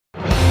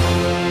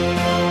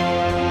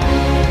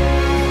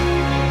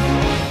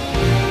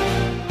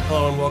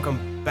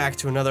back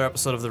to another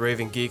episode of The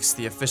Raving Geeks,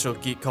 the official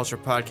geek culture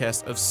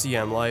podcast of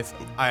CM Life.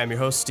 I am your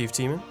host, Steve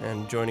Tiemann,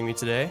 and joining me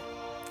today...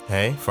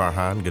 Hey,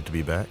 Farhan, good to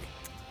be back.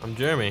 I'm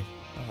Jeremy.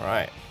 All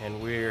right,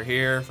 and we're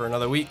here for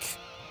another week.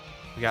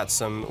 We got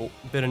some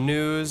bit of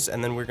news,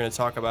 and then we're going to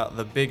talk about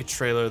the big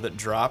trailer that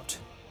dropped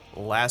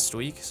last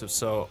week.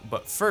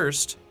 But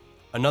first,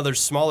 another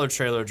smaller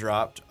trailer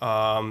dropped.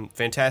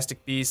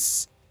 Fantastic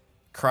Beasts,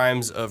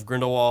 Crimes of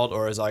Grindelwald,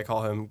 or as I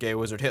call him, Gay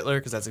Wizard Hitler,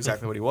 because that's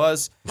exactly what he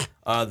was.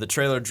 The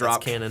trailer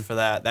dropped canon. for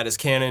that. That is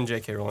canon.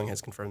 J.K. Rowling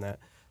has confirmed that.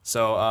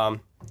 So,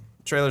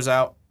 trailer's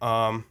out.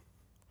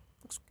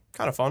 Looks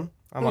kind of fun.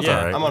 I'm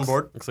on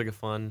board. Looks like a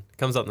fun.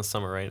 Comes out in the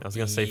summer, right? I was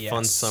gonna say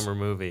fun Yes. summer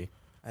movie.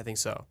 I think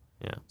so.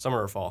 Yeah.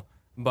 Summer or fall.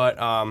 But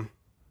I'm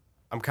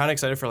kind of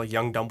excited for like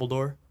young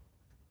Dumbledore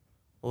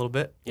a little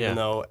bit. Yeah. Even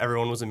though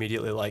everyone was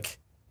immediately like,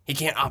 he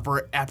can't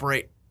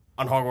apparate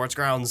on Hogwarts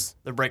grounds.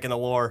 They're breaking the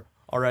lore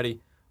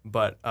already.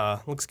 But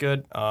looks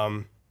good.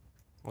 I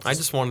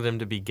just wanted him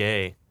to be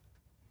gay.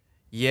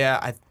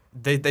 Yeah,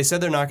 they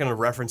said they're not going to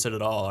reference it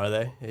at all, are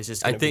they? It's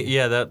just gonna be,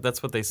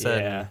 That's what they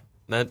said.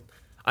 Yeah.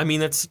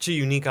 That's such a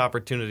unique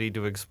opportunity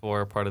to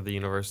explore a part of the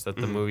universe that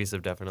the movies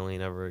have definitely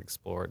never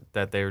explored,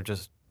 that they're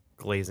just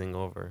glazing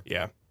over.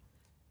 Yeah.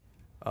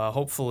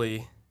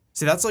 Hopefully.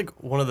 See, that's like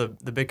one of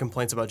the big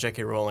complaints about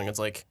J.K. Rowling. It's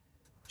like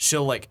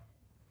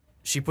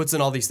she puts in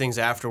all these things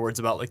afterwards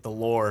about like the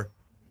lore,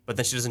 but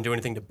then she doesn't do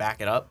anything to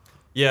back it up.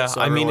 Yeah,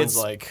 So I mean,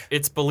 everyone's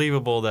it's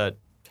believable that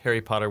Harry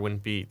Potter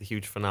wouldn't be the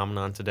huge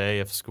phenomenon today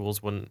if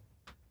schools weren't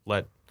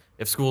allowed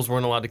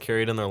to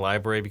carry it in their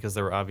library because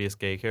there were obvious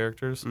gay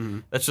characters. Mm-hmm.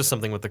 That's just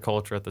something with the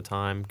culture at the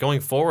time. Going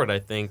forward, I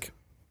think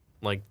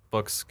like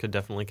books could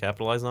definitely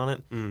capitalize on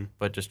it,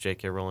 but just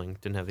J.K. Rowling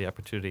didn't have the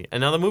opportunity. And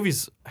now the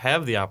movies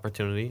have the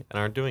opportunity and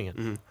aren't doing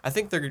it. I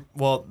think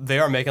they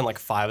are making like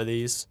 5 of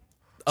these.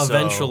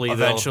 Eventually, So,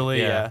 they'll- eventually,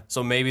 yeah. yeah.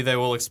 So maybe they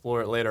will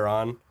explore it later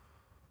on.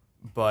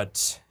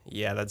 But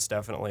yeah, that's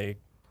definitely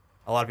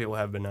a lot of people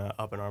have been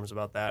up in arms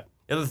about that.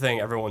 The other thing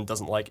everyone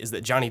doesn't like is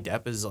that Johnny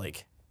Depp is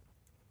like,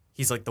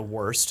 he's like the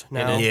worst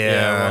now.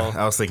 Yeah, well-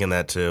 I was thinking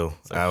that too.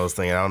 I was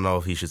thinking, I don't know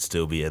if he should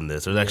still be in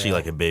this. There's actually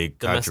like a big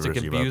Domestic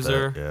controversy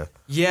abuser. about that.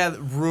 Yeah. Yeah,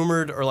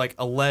 rumored or like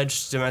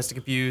alleged domestic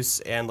abuse,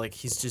 and like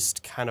he's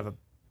just kind of a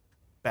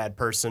bad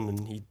person,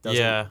 and he doesn't.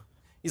 Yeah.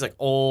 He's like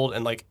old,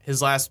 and like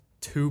his last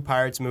 2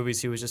 Pirates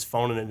movies, he was just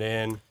phoning it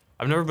in.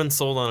 I've never been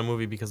sold on a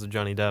movie because of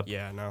Johnny Depp.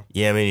 Yeah, no.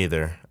 Yeah, me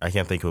neither. I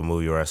can't think of a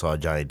movie where I saw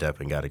Johnny Depp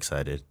and got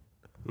excited.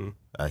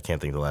 I can't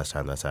think of the last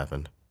time that's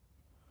happened.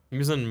 He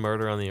was in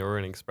Murder on the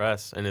Orient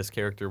Express, and his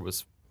character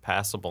was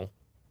passable.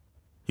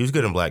 He was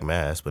good in Black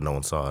Mass, but no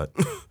one saw it.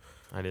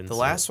 I didn't The see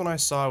last one I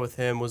saw with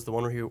him was the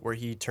one where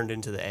he turned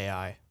into the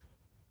AI.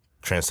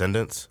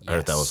 Transcendence? I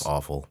heard that was Yes.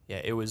 awful.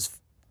 Yeah, it was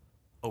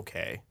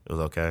okay. It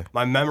was okay.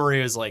 My memory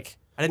is like,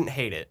 I didn't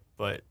hate it,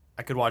 but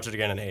I could watch it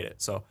again and hate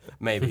it. So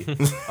maybe.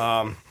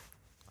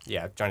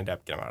 Yeah, Johnny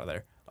Depp, get him out of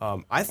there.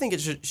 I think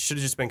it should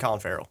have just been Colin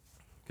Farrell.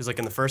 Because like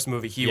in the first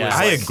movie, he was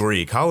I like,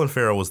 agree. Colin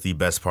Farrell was the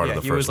best part of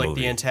the he first was like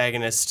movie. the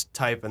antagonist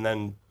type, and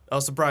then I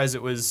was surprised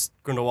it was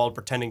Grindelwald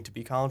pretending to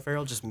be Colin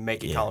Farrell. Just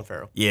make it Colin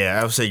Farrell. Yeah,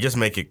 I would say just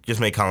make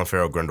Colin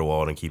Farrell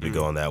Grindelwald and keep it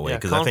going that way. Yeah,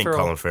 Because I Colin think Farrell-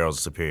 Colin Farrell's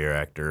a superior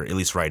actor, at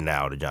least right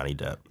now, to Johnny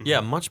Depp.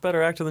 Yeah, much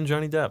better actor than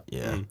Johnny Depp.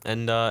 Yeah.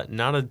 And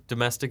not a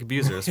domestic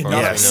abuser as far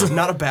Yes. as we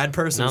know. Not a bad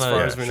person Not as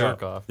far a as we know.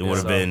 jerk off. It would have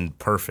So- been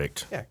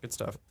perfect. Yeah, good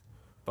stuff.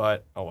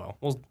 But oh well.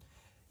 Well,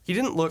 he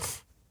didn't look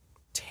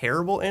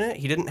terrible in it.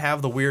 He didn't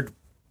have the weird,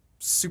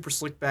 super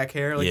slick back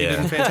hair like he did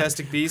in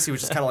Fantastic Beasts. He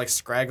was just kind of like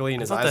scraggly,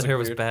 and I his thought eyes that hair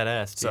looked was weird.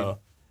 badass, dude. So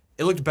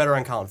it looked better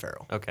on Colin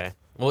Farrell. Okay.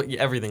 Well,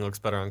 everything looks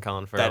better on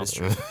Colin Farrell. That is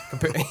true.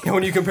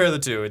 When you compare the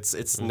two,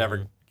 it's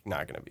never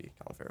not going to be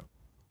Colin Farrell.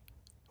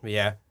 But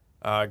yeah,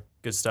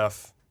 good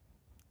stuff.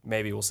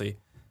 Maybe we'll see.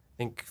 I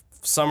think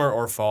summer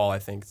or fall. I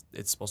think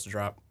it's supposed to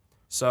drop.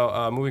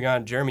 So moving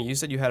on, Jeremy, you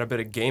said you had a bit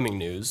of gaming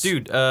news,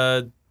 Dude,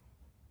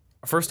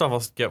 first off,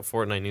 I'll get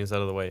Fortnite news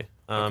out of the way.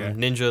 Okay.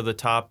 Ninja, the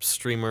top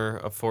streamer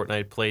of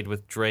Fortnite, played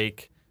with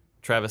Drake,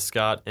 Travis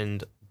Scott,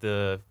 and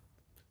the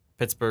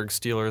Pittsburgh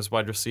Steelers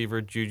wide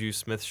receiver Juju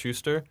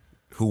Smith-Schuster.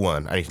 Who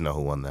won? I need to know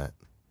who won that.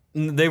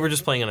 They were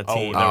just playing on a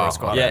team. they were a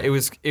squad. Yeah, it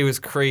was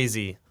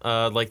crazy.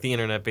 Like the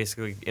internet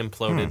basically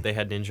imploded. They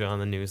had Ninja on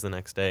the news the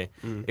next day.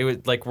 It was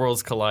like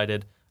worlds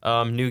collided.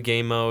 New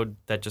game mode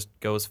that just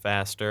goes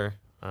faster.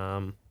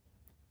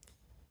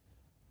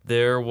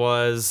 There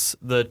was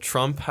the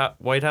Trump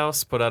White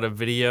House put out a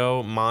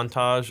video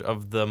montage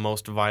of the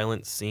most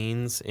violent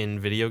scenes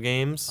in video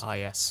games Ah,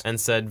 yes. and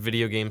said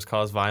video games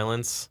cause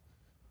violence,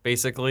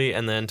 basically,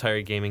 and the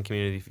entire gaming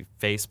community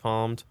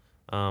face-palmed.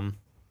 Fortnite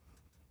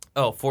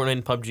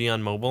and PUBG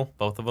on mobile,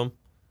 both of them.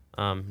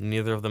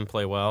 Neither of them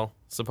play well,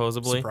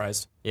 supposedly.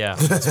 Surprised. Yeah.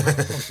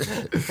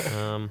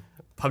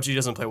 PUBG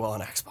doesn't play well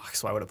on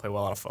Xbox. Why would it play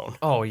well on a phone?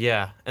 Oh,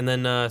 yeah. And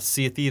then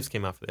Sea of Thieves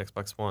came out for the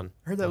Xbox One.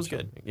 I heard that was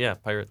good. Yeah,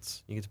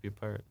 pirates. You get to be a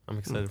pirate. I'm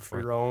excited for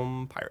Free it.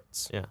 roam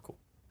pirates. Yeah. Cool.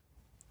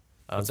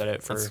 Is that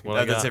it for? That's what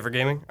I That's got. it for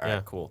gaming. All right,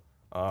 Yeah. cool.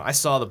 I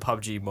saw the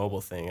PUBG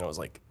mobile thing, and I was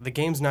like, the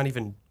game's not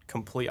even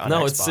complete on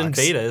No, Xbox. it's in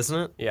beta, isn't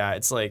it? Yeah,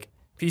 it's like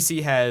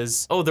PC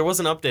has Oh, there was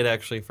an update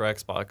actually for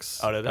Xbox.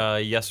 Oh, did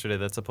it? Yesterday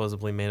that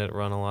supposedly made it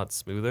run a lot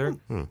smoother.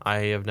 I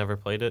have never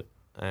played it,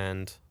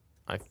 and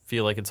I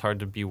feel like it's hard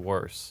to be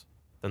worse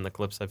than the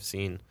clips I've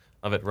seen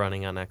of it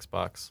running on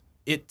Xbox.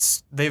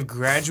 they've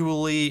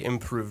gradually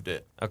improved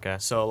it. Okay.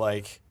 So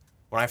like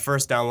when I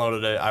first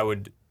downloaded it, I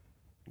would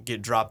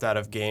get dropped out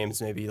of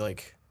games maybe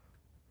like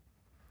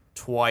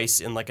twice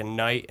in like a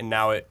night, and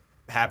now it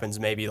happens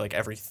maybe like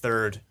every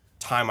third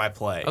time I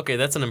play. Okay,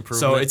 that's an improvement.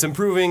 So it's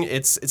improving.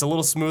 It's a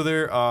little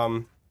smoother.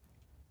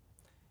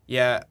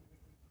 Yeah,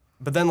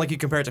 but then like you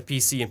compare it to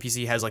PC, and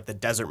PC has like the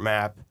desert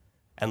map,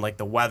 and like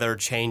the weather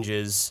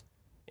changes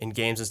in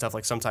games and stuff.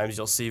 Like sometimes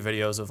you'll see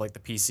videos of like the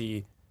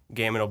PC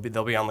game, and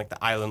they'll be on like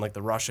the island, like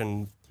the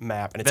Russian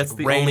map, and it's that's like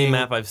the raining. only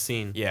map I've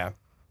seen. Yeah,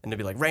 and it'll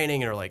be like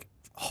raining or like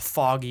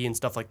foggy and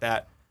stuff like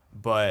that.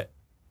 But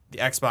the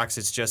Xbox,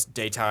 it's just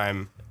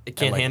daytime. It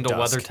can't and, like, handle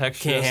dusk. weather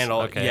textures? Can't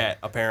handle it Okay. yet,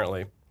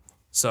 apparently.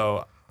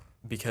 So,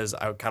 because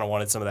I kind of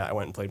wanted some of that, I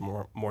went and played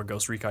more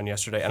Ghost Recon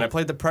yesterday, and I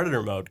played the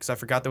Predator mode because I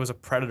forgot there was a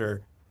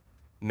Predator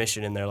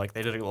mission in there. Like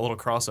they did a little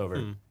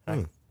crossover.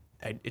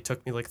 It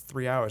took me like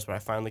 3 hours, but I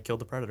finally killed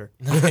the Predator.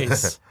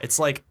 Nice. It's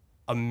like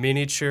a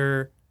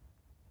miniature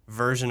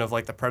version of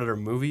like the Predator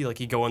movie. Like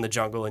you go in the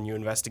jungle and you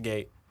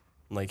investigate,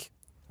 and like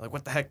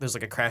what the heck? There's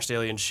like a crashed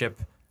alien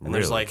ship, and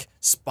there's Really? like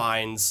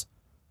spines,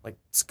 like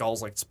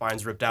skulls, like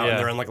spines ripped out, Yeah. and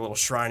they're in like a little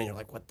shrine, and you're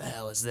like, what the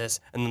hell is this?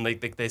 And then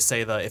they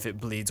say if it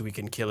bleeds, we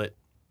can kill it.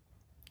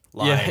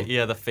 Line.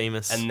 Yeah, the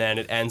famous. And then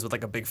it ends with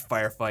like a big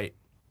firefight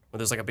where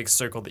there's like a big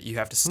circle that you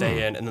have to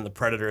stay in, and then the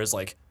Predator is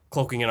like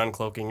cloaking and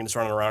uncloaking and it's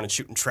running around and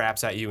shooting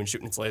traps at you and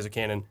shooting its laser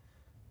cannon.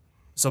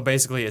 So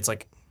basically, it's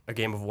like a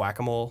game of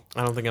whack-a-mole.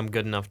 I don't think I'm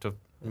good enough to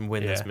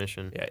win this Yeah.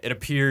 mission. Yeah, it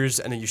appears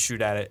and then you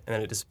shoot at it and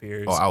then it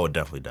disappears. Oh, I would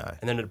definitely die.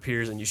 And then it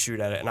appears and you shoot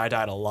at it, and I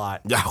died a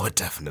lot. Yeah, I would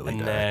definitely And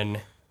die.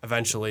 then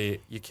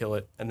eventually you kill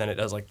it, and then it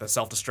does like the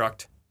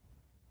self-destruct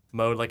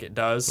mode like it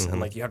does,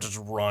 and like you have to just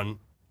run.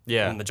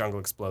 Yeah. And the jungle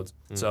explodes.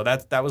 So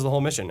that was the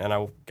whole mission, and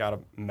I got a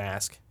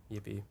mask.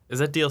 Yippee. Is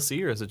that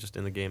DLC or is it just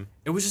in the game?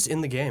 It was just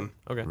in the game.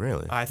 Okay.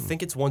 Really? I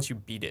think it's once you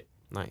beat it,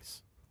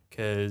 Nice.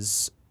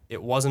 because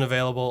it wasn't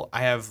available.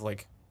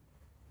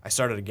 I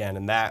started again,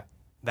 and that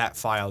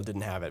file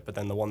didn't have it, but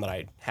then the one that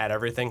I had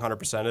everything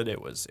 100%ed,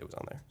 it was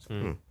on there. So,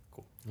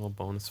 A little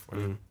bonus for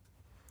you.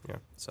 yeah.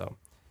 So,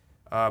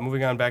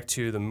 moving on back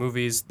to the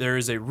movies, there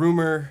is a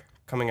rumor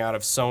coming out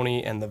of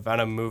Sony and the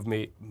Venom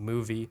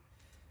movie.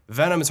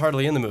 Venom is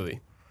hardly in the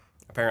movie,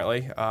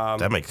 apparently.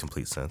 That makes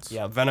complete sense.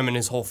 Yeah, Venom in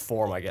his whole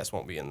form, I guess,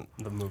 won't be in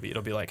the movie.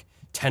 It'll be like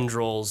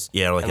tendrils,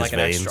 Yeah, like and his like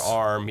an extra veins.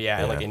 arm,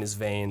 and like Yeah. in his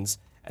veins.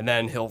 And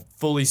then he'll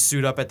fully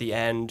suit up at the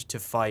end to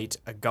fight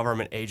a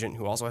government agent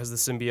who also has the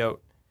symbiote.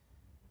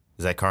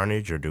 Is that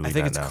Carnage or do we I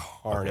think not it's know?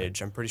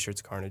 Carnage. I'm pretty sure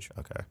it's Carnage.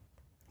 Okay.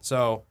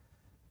 So,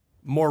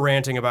 more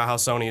ranting about how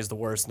Sony is the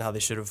worst and how they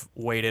should have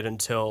waited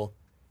until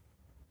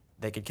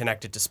they could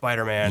connect it to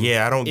Spider-Man.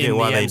 Yeah, I don't get in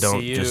why the they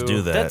don't MCU. just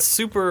do that. That's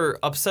super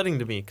upsetting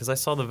to me because I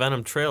saw the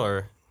Venom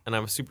trailer and I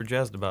was super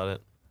jazzed about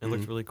it. It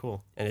looked really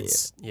cool. And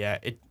it's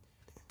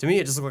to me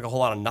it just looked like a whole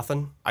lot of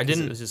nothing. I 'Cause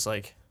didn't- It was just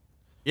like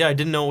Yeah, I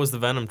didn't know it was the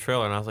Venom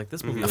trailer, and I was like,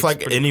 this movie I looks feel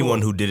like pretty anyone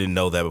cool. who didn't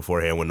know that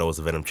beforehand would know it's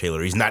a Venom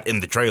trailer. He's not in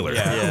the trailer.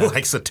 Yeah. Like,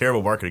 it's a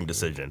terrible marketing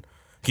decision.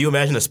 Can you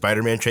imagine a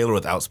Spider-Man trailer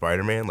without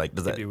Spider-Man? Like,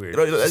 does that be weird.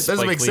 you know, that doesn't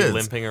Spike make Lee sense.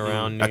 limping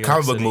around New A York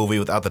comic book City. movie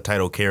without the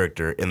title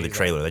character in the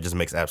trailer. That just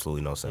makes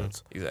absolutely no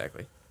sense.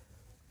 exactly.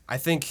 I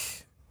think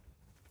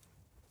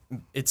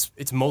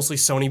it's mostly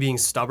Sony being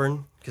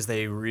stubborn because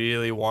they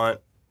really want.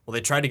 Well,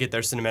 they tried to get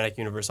their cinematic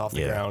universe off the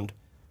Yeah. ground,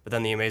 but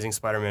then the Amazing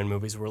Spider-Man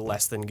movies were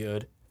less than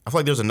good. I feel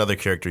like there's another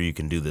character you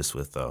can do this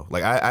with, though.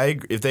 Like, I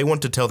if they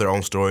want to tell their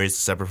own stories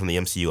separate from the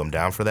MCU, I'm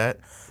down for that.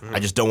 I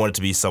just don't want it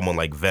to be someone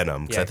like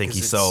Venom because Yeah, I think 'cause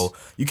he's so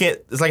you can't.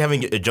 It's like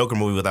having a Joker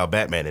movie without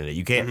Batman in it.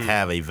 You can't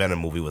have a Venom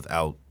movie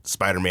without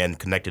Spider-Man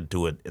connected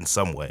to it in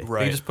some way. You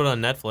Right. could just put it on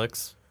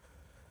Netflix.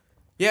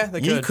 Yeah, they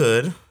You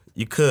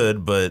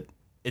could, but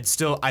It's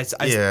still I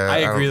Yeah, I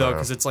agree don't though know.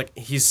 because it's like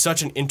he's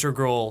such an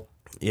integral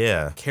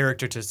yeah.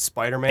 character to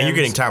Spider-Man. And you're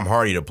getting Tom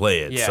Hardy to play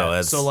it, Yeah, so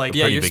that's so, like- a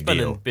Yeah, pretty you're big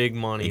spending deal. big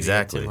money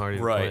Exactly. to get Tim Hardy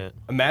to play right. it.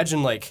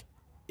 Imagine like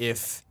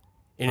if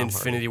in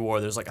Infinity War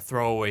there's like a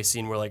throwaway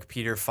scene where like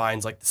Peter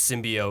finds like the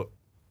symbiote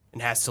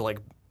and has to like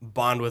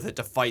bond with it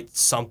to fight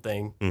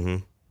something,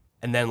 and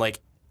then like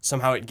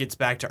somehow it gets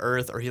back to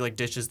Earth, or he like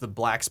ditches the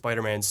black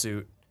Spider-Man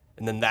suit,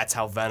 and then that's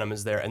how Venom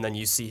is there, and then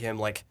you see him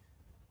like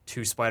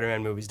 2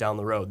 Spider-Man movies down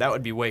the road. That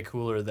would be way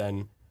cooler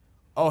than.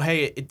 Oh,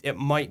 hey, it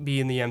might be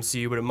in the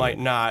MCU, but it might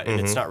not, and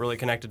it's not really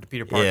connected to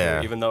Peter Parker,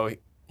 Yeah. even though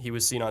he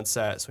was seen on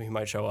set, so he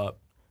might show up.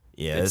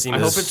 Yeah, It it's- seems- I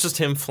hope it's just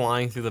him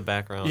flying through the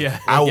background. Yeah.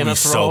 Like I would in a be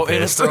so in a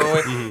pissed.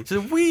 throwaway,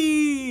 just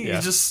whee, Yeah.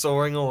 he's just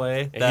soaring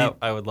away. And That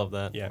I would love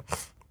that. Yeah.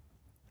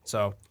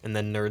 So, And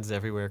then nerds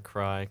everywhere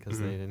cry because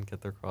they didn't get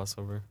their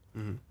crossover.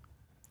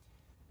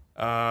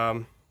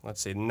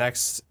 let's see.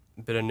 Next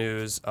bit of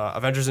news: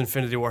 Avengers: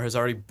 Infinity War has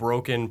already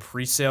broken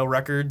pre-sale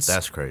records.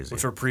 That's crazy.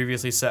 Which were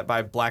previously set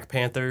by Black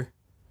Panther.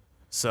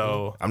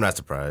 So I'm not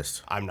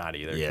surprised. I'm not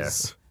either. Yeah.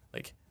 'Cause,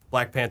 like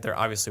Black Panther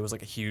obviously was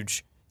like a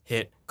huge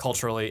hit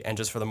culturally and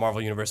just for the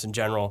Marvel Universe in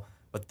general.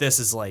 But this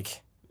is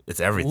like It's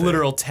everything.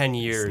 literal 10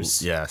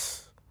 years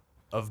Yes.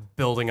 of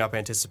building up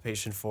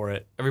anticipation for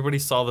it. Everybody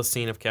saw the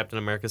scene of Captain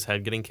America's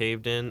head getting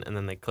caved in, and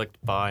then they clicked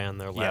buy on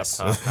their Yes,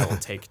 laptop. I will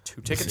take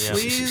 2 tickets, Yeah.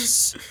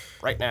 please,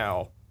 right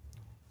now.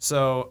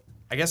 So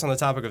I guess on the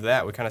topic of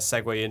that, we kind of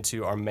segue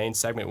into our main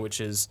segment, which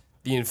is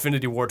the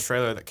Infinity War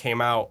trailer that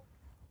came out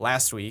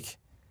last week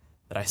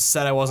that I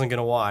said I wasn't going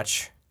to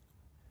watch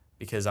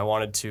because I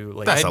wanted to,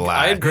 like... That's I a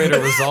lie. had greater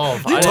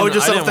resolve. You I told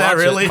didn't- I yourself didn't that,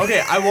 watch it. really?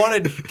 Okay, I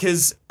wanted,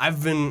 because I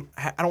don't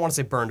want to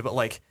say burned, but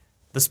like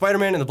the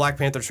Spider-Man and the Black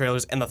Panther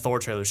trailers and the Thor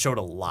trailers showed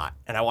a lot.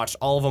 And I watched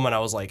all of them and I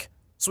was like,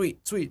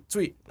 sweet, sweet,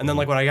 sweet. And then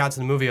like when I got to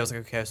the movie, I was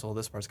like, okay, so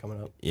this part's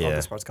coming up. Yeah. Oh,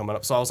 this part's coming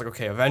up. So I was like,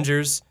 okay,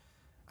 Avengers.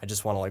 I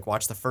just want to like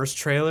watch the first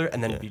trailer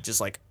and then be just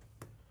like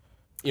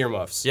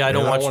earmuffs. Yeah, I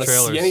don't watch want to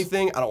trailers. see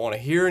anything. I don't want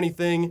to hear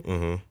anything.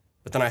 Mm-hmm.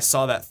 But then I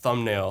saw that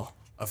thumbnail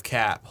of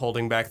Cap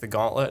holding back the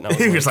gauntlet and I was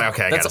You're like, just like,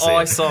 okay, I That's gotta see all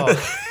I it. saw.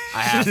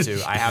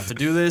 I have to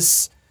do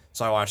this.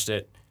 So I watched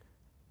it.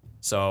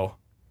 So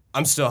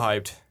I'm still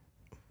hyped.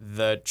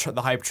 The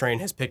hype train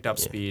has picked up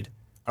speed.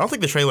 I don't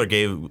think the trailer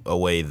gave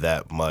away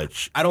that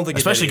much. I don't think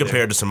it did especially either.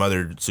 compared to some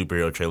other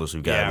superhero trailers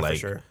we've Yeah, got. for Like,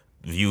 sure.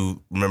 if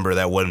you remember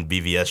that one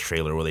BVS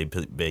trailer where they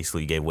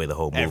basically gave away the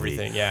whole movie.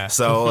 Everything, yeah.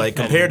 So, like,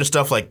 compared to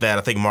stuff like that,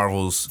 I think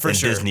Marvel's and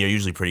sure. Disney are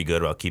usually pretty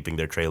good about keeping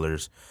their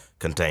trailers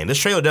contained. This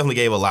trailer definitely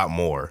gave a lot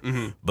more,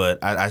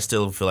 but I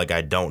still feel like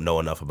I don't know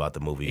enough about the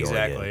movie going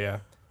Exactly, in. yeah.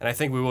 And I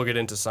think we will get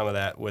into some of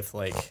that with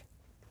like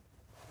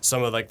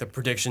some of like the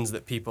predictions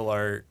that people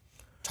are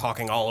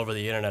talking all over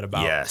the internet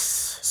about. Yes.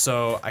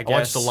 So I I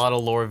guess watched a lot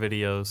of lore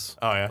videos.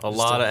 Oh yeah. A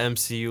lot of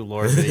MCU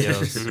lore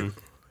videos.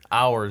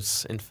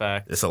 Hours, in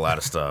fact. It's a lot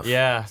of stuff.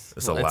 Yeah,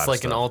 It's a lot of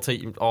like an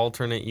stuff.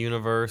 alternate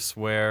universe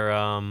where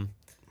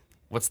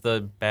what's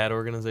the bad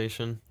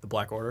organization? the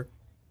Black Order,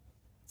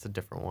 It's a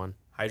different one.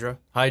 Hydra.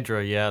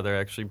 Hydra, yeah, they're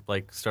actually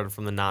like started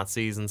from the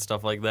Nazis and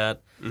stuff like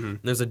that.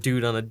 There's a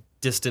dude on a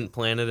distant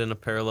planet in a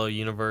parallel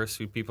universe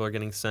who people are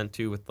getting sent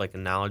to with like a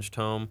knowledge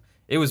tome.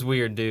 It was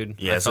weird, dude.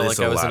 Yeah, I so felt it's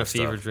like a I was lot in a of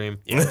fever stuff. dream.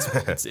 Yeah,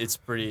 it's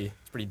pretty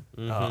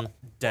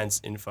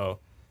dense info.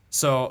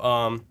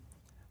 So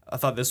I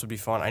thought this would be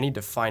fun. I need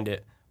to find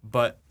it,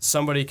 but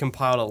somebody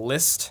compiled a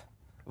list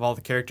of all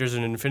the characters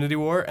in Infinity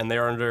War, and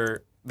they're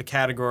under the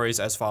categories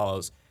as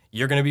follows: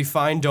 You're gonna be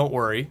fine, don't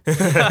worry.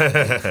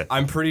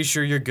 I'm pretty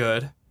sure you're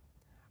good.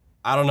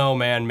 I don't know,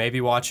 man. Maybe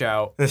watch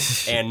out.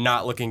 And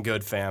not looking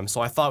good, fam.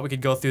 So I thought we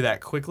could go through that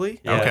quickly.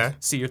 Okay.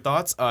 See your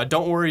thoughts.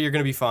 Don't worry, you're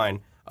gonna be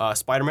fine.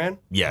 Spider-Man.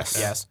 Yes.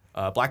 Yes.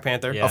 Black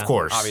Panther. Yeah. Of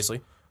course.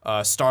 Obviously.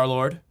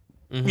 Star-Lord.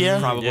 Yeah.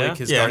 Probably Yeah.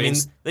 because Yeah, I mean,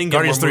 Guardians. They can get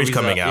Guardians more 3 is movies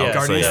coming out, Yeah. so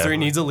Guardians yeah. 3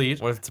 needs a lead.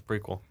 What if it's a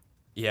prequel?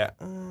 Yeah.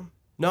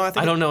 No, I think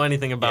I don't know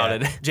anything about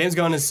yeah. it. James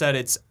Gunn has said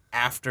it's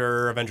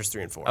after Avengers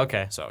 3 and 4.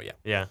 Okay. So yeah.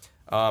 Yeah.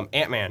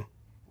 Ant-Man.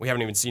 We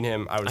haven't even seen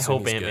him. I would I assume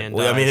hope he's Ant-Man good.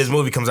 Well, I mean, dies. his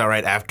movie comes out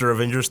right after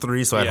Avengers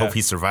 3, so I Yeah. hope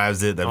he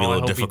survives it. That'd be a I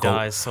little hope difficult. he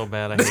dies so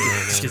bad. I hate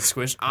Just it. get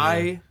squished.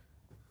 I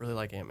really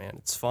like Ant-Man.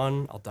 It's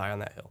fun. I'll die on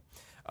that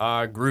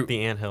hill. Groot.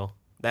 The anthill.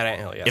 That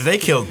anthill, yes. If they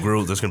kill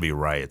Groot, there's gonna be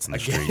riots in the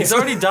He's streets.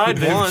 already died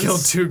They've once.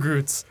 killed 2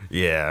 Groots.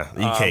 Yeah,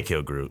 you can't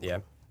kill Groot. Yeah.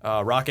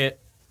 Rocket.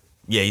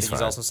 Yeah, he's He's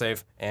fine. also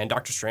safe. And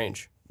Doctor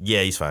Strange.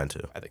 Yeah, he's fine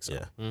too. I think so.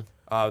 Yeah.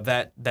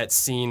 That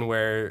scene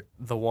where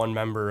the one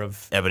member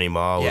of Ebony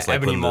Maw was like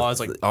Ebony putting Maw the, is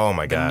like oh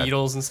my the god.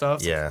 needles and stuff.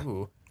 It's Yeah. like,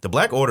 ooh. The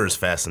Black Order is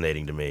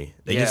fascinating to me.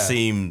 They just Yeah.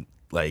 seem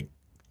like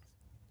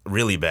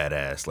really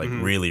badass, like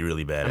really,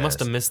 really badass. I must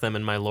have missed them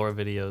in my lore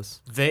videos.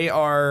 They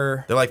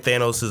are They're like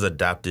Thanos'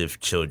 adoptive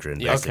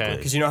children, yeah, basically. okay.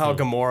 because you know how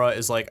Gamora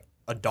is like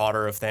a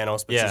daughter of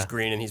Thanos, but Yeah. she's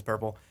green and he's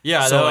purple.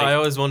 Yeah, So, I like-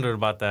 always wondered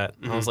about that.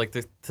 I was like,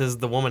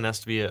 the woman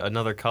has to be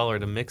another color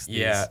to mix these.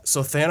 Yeah.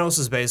 So Thanos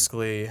is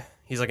basically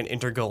he's like an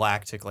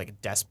intergalactic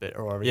like despot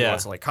or whatever. He Yeah.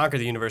 wants to like conquer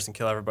the universe and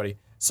kill everybody.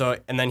 So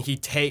and then he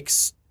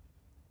takes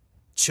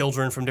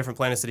children from different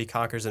planets that he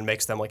conquers and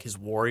makes them like his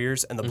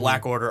warriors. And the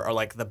Black Order are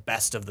like the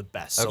best of the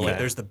best. So like, Okay.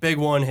 there's the big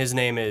one. His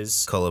name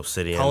is Cull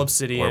Obsidian, Cull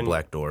Obsidian or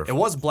Black Dwarf. It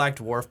was Black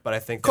Dwarf, but I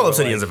think they Cull were,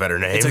 Obsidian's like- a better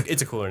name.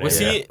 It's a cooler name. Was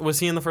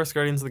yeah. he in the first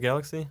Guardians of the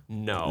Galaxy?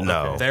 No.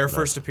 No. Their No.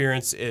 first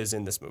appearance is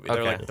in this movie.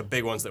 They're Okay. like the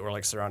big ones that were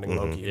like surrounding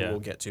Loki. Yeah. Who we'll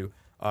get to.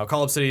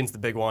 Cull Obsidian's the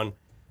big one.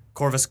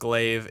 Corvus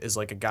Glaive is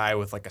like a guy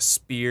with like a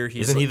spear.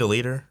 Isn't he the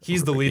leader?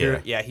 He's the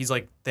leader. Yeah, he's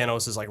like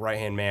Thanos' like right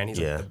hand man. He's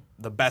Yeah. like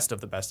the best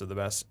of the best of the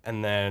best.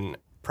 And then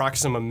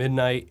Proxima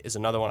Midnight is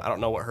another one. I don't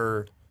know what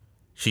her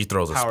She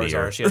throws a powers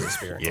spear. are. She has a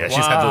spear. Yeah, she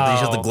has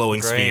the Wow,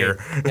 glowing great. spear.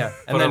 Yeah. And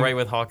Put then it right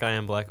with Hawkeye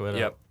and Black Widow.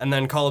 yep. And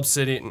then Cull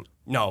Obsidian.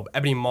 No,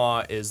 Ebony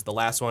Maw is the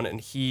last one, and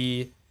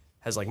he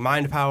has like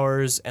mind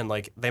powers, and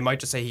like they might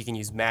just say he can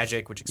use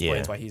magic, which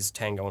explains Yeah. why he's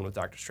tangoing with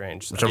Doctor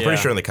Strange. So Which I'm pretty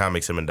Yeah. sure in the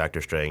comics, him and Doctor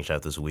Strange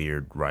have this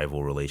weird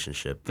rival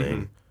relationship thing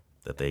Mm-hmm.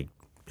 that they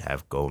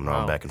have going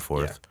on Wow. back and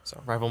forth. yeah.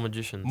 So Rival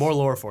magicians. more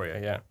lore for you,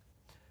 yeah.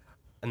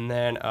 And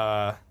then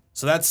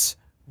so that's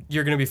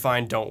you're gonna be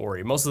fine. Don't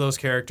worry. Most of those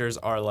characters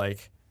are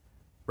like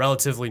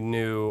relatively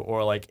new,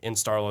 or like in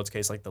Star-Lord's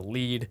case, like the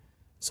lead.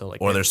 So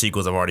like Or their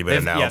sequels have already been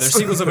they've- announced. yeah, their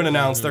sequels have been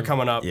announced. They're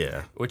coming up.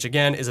 Yeah. Which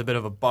again is a bit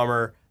of a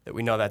bummer. that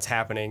we know that's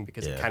happening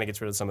because it Yeah. kind of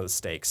gets rid of some of the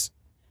stakes.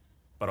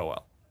 But oh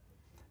well.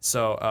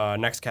 So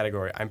next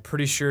category. I'm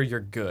pretty sure you're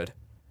good.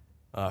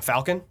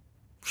 Falcon?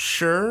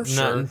 Sure.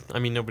 No, I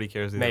mean, nobody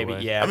cares either Maybe,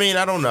 way. yeah. I mean,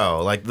 I don't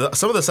know. Like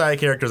some of the side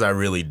characters, I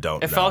really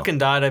don't. If know. Falcon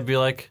died, I'd be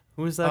like,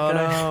 who is that Oh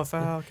guy? no,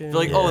 Falcon. Be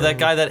like, oh, that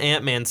guy that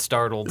Ant-Man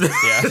startled.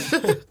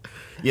 Yeah.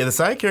 Yeah, the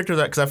side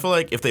characters, because I feel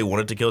like if they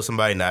wanted to kill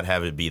somebody, not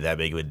have it be that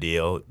big of a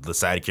deal, the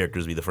side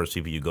characters be the first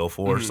people you go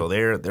for. So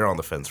they're on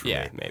the fence for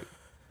Yeah, me. maybe.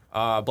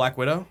 Black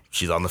Widow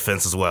She's on the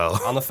fence as well.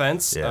 on the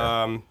fence.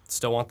 Yeah.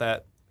 Still want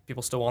that.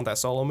 People still want that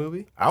solo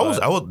movie. I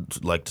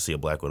would like to see a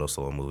Black Widow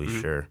solo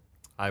movie. Sure.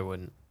 I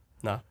wouldn't.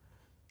 No.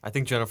 I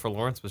think Jennifer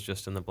Lawrence was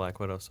just in the Black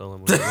Widow solo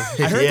movie. I heard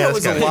Yeah, that that's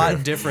was a kinda lot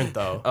true. different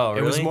though. Oh,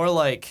 It was really? more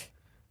like.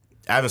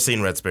 I haven't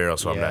seen Red Sparrow,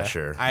 so I'm Yeah. not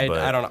sure. I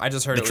but don't know. I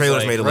just heard the it was trailers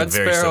like, made it look Red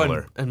very Sparrow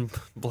similar. and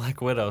Black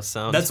Widow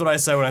sound. That's what I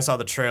said when I saw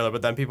the trailer,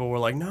 but then people were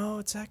like, "No,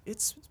 it's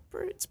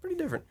pretty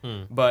different."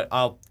 But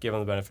I'll give him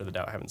the benefit of the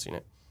doubt. I haven't seen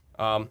it.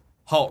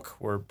 Hulk,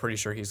 we're pretty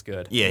sure he's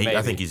good. Yeah, I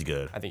Maybe. think he's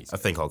good. I think he's I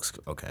think Hulk's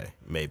okay.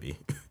 Maybe.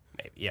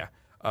 maybe. Yeah.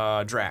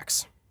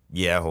 Drax,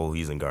 Yeah, well,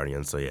 he's in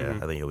Guardians, so yeah,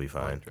 I think he'll be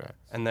fine.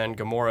 and then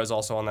Gamora is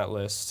also on that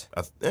list.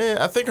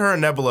 I think her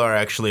and Nebula are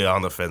actually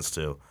on the fence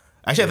too.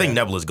 Actually, I think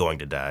Nebula's going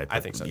to die.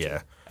 I think so. Yeah.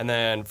 Too. And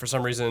then for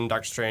some reason,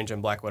 Doctor Strange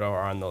and Black Widow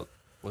are on the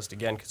list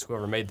again because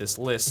whoever made this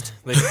list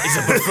They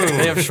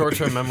have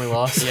short-term memory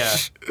loss. Yeah.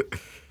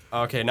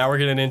 Okay, now we're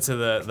getting into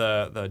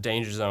the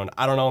danger zone.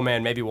 I don't know,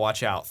 man. Maybe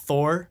watch out.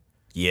 Thor.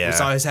 Yeah. We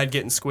saw his head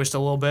getting squished a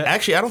little bit.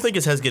 Actually, I don't think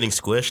his head's getting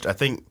squished. I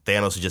think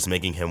Thanos is just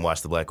making him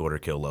watch the Black Order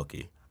kill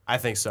Loki. I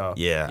think so.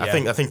 Yeah, I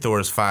think Thor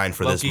is fine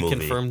for Loki this movie.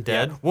 confirmed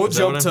Yeah. dead. We'll Is that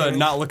jump what I'm to hearing?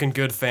 not looking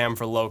good, fam,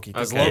 for Loki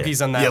because Okay.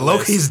 Loki's on that Yeah, list.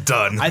 Loki's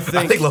done. I I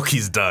think- think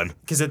Loki's done.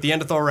 Because at the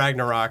end of Thor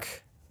Ragnarok,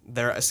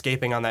 they're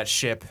escaping on that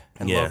ship,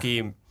 and Yeah.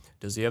 Loki,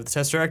 does he have the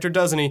Tesseract or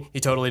doesn't he? He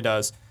totally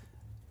does.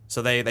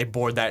 So they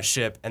board that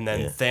ship, and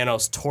then Yeah.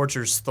 Thanos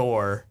tortures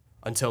Thor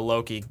until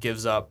Loki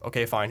gives up.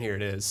 Okay, fine, here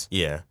it is.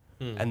 Yeah.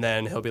 And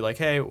then he'll be like,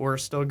 "Hey, we're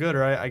still good,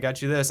 right? I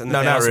got you this." And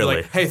then No, not Thanos will be really.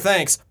 like, "Hey,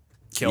 thanks."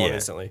 Kill him Yeah.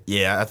 instantly.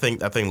 Yeah, I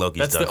think Loki's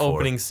That's done the for.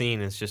 opening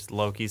scene. It's just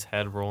Loki's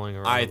head rolling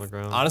around on the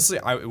ground. Honestly,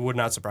 it would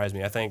not surprise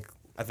me. I think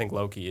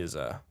Loki is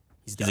he's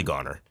He's done. a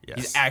goner. Yes.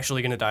 He's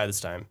actually gonna die this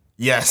time.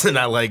 Yes, and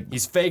I like.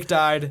 He's fake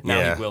died. Now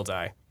Yeah. he will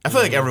die. I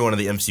feel like everyone in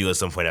the MCU at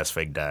some point has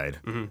fake died.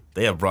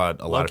 They have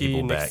brought a lot of Loki,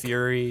 people Nick back.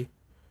 Fury,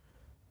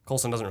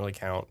 Coulson doesn't really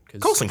count.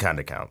 Cause Coulson kind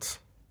of counts.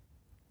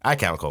 I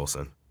count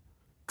Coulson.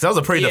 Because that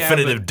was a pretty Yeah,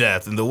 definitive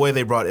death. And the way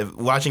they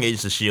watching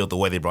Agents of S.H.I.E.L.D., the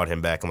way they brought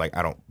him back, I'm like,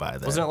 I don't buy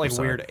that. Wasn't it like I'm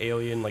sorry. weird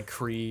alien, like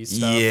Kree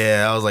stuff?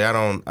 Yeah, I was like, I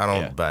don't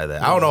Yeah. buy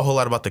that. I don't know a whole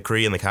lot about the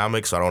Kree in the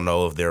comics, so I don't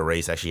know if their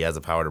race actually has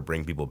the power to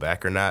bring people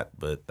back or not.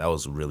 But that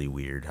was really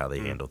weird how they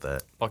handled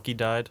that. Bucky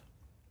died.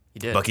 He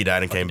did. Bucky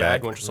died and came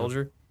back. Winter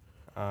Soldier.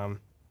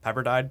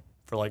 Pepper died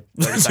for like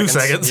 30 2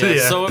 seconds. Yeah.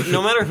 So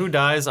no matter who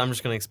dies, I'm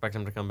just gonna expect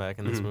him to come back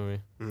in this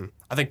movie.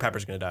 I think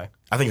Pepper's gonna die.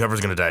 I think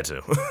Pepper's gonna die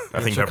too.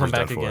 I think She'll Pepper's come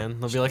back done for. again.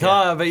 They'll be like,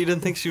 I bet you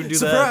didn't think she would do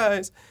that.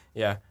 Surprise!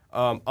 Yeah.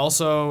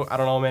 Also, I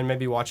don't know, man.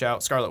 Maybe watch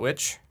out. Scarlet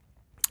Witch.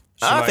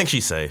 I think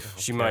she's safe.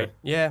 She might.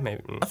 Yeah,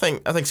 maybe. I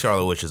think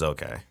Scarlet Witch is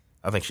okay.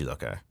 I think she's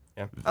okay.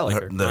 Yeah, I like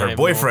her. I Her have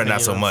boyfriend no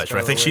not so opinion on much, but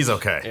I think Scarlet she's Witch.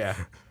 okay. Yeah.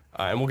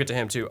 And we'll get to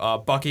him too.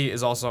 Bucky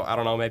is also, I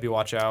don't know, maybe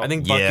watch out. I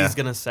think Yeah. Bucky's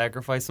gonna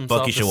sacrifice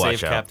himself Bucky to should save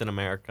watch out. Captain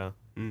America.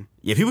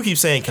 Yeah, people keep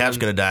saying Cap's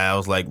gonna die. I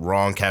was like,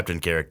 wrong Captain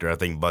character. I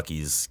think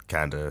Bucky's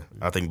on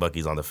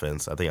the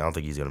fence. I don't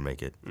think he's gonna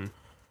make it. And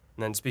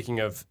then speaking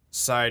of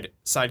side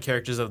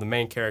characters of the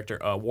main character,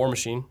 War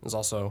Machine is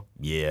also,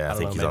 Yeah, I I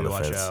think don't he's know, on maybe the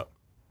watch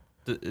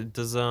fence. out.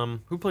 Does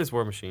who plays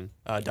War Machine?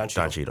 Don Cheadle.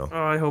 Don Cheadle.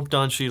 Oh, I hope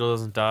Don Cheadle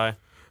doesn't die.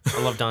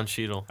 I love Don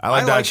Cheadle. I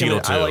like Don Cheadle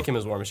him, too. I like him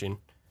as War Machine.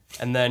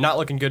 And then not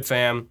looking good,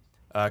 fam.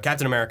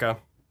 Captain America.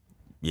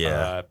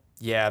 Yeah.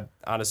 Yeah,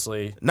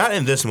 honestly. Not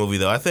in this movie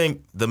though. I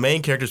think the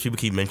main characters people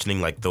keep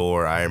mentioning, like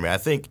Thor, Iron Man. I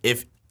think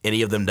if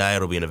any of them die,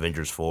 it'll be in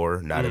Avengers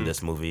 4, not in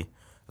this movie.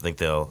 I think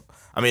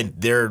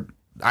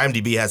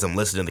IMDb has them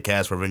listed in the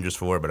cast for Avengers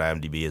 4, but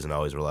IMDb isn't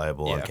always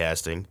reliable on Yeah.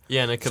 casting.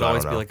 Yeah, and it could So I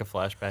always don't be know. like a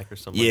flashback or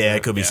something. Yeah, like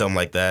it could be something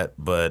like that.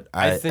 But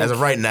I think- as of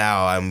right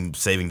now, I'm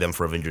saving them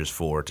for Avengers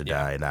 4 to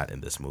die, not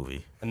in this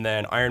movie. And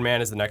then Iron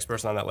Man is the next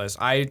person on that list.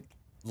 I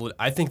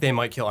think they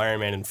might kill Iron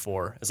Man in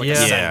 4. It's like Yeah.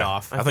 a Yeah. send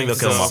off. I think they'll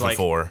kill him off in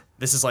 4.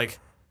 This is like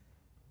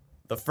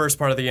the first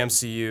part of the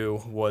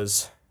MCU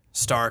was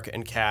Stark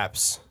and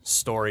Cap's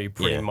story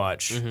pretty Yeah.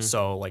 much.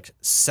 So like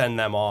send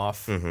them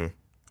off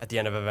at the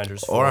end of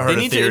Avengers 4. Or I heard They a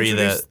need to theory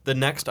introduce that the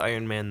next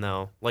Iron Man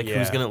though. Like Yeah.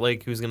 who's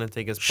gonna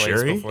take his place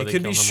Shuri? before it they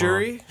could kill be him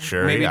Shuri. off.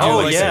 Shuri. Maybe do Oh, Oh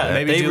like yeah,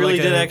 maybe they do really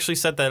like did a- actually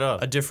set that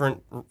up. a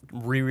different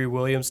Riri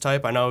Williams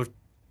type. I know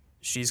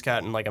she's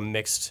gotten like a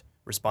mixed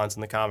response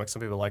in the comics.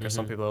 Some people like her,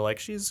 some people are like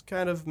she's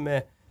kind of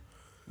meh.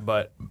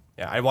 But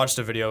yeah, I watched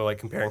a video like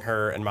comparing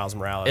her and Miles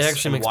Morales. It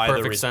actually and makes why the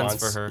perfect sense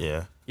response- for her.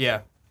 Yeah.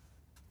 Yeah,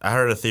 I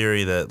heard a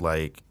theory that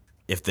like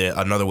if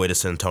another way to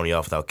send Tony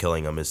off without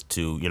killing him is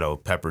to,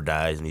 Pepper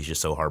dies and he's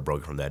just so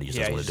heartbroken from that he just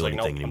Yeah, doesn't want he's to do just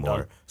like, anything nope, I'm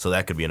anymore. done. So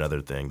that could be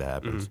another thing that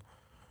happens.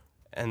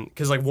 and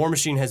because like War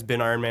Machine has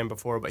been Iron Man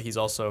before, but he's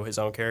also his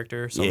own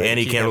character. So Yeah, maybe and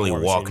he keep can't him really War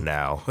walk Machine.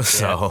 now.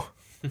 So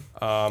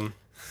And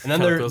then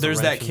Kinda throws a there's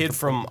wrench that in kid the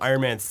from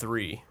Iron Man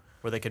 3,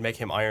 where they could make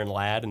him Iron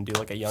Lad and do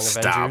like a Young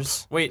Stop.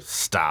 Avengers. Wait,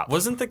 Stop.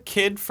 wasn't the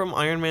kid from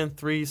Iron Man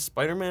 3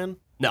 Spider-Man?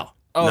 No.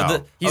 Oh,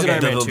 No. He's in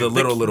Iron Man 2. the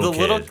little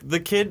kid. The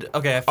kid.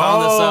 Okay, I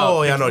found this Oh,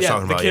 out. yeah, I know what you're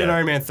talking the about. kid in Yeah.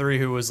 Iron Man 3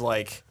 who was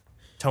like,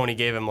 Tony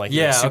gave him like,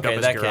 Yeah, souped okay, up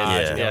his that kid.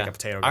 garage Yeah. and he had, like a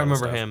potato gun I and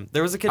remember stuff. him.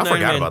 There was a kid I in Iron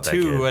forgot Man about that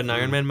 2 kid. who had an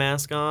Iron Man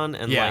mask on,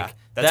 and Yeah, like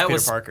that's that Peter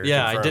was Parker,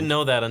 yeah. I confirmed. didn't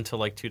know that until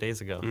like 2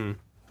 days ago.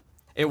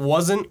 It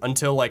wasn't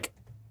until like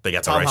They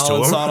got the Tom rights to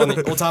Holland him. saw it on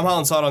the, well, Tom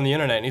Holland saw it on the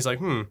internet and he's like,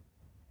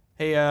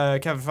 hey,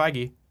 Kevin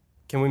Feige,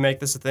 can we make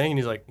this a thing? And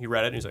he's like, he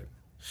read it and he's like,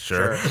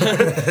 Sure.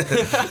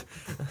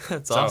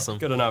 That's So, awesome.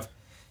 good enough.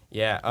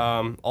 Yeah.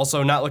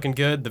 Also, not looking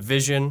good. The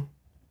Vision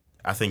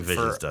I think for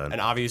Vision's done. an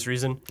obvious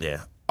reason.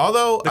 Yeah.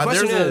 Although The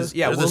question there's is,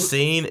 yeah, there's will- a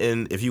scene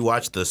in if you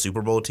watch the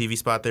Super Bowl TV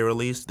spot they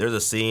released, there's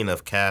a scene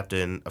of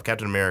Captain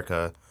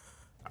America.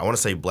 I want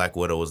to say Black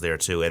Widow was there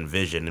too, and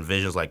Vision. And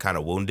Vision's like kind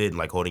of wounded and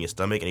like holding his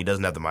stomach, and he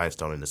doesn't have the Mind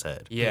Stone in his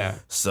head. Yeah.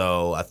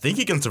 So I think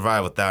he can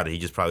survive without it. He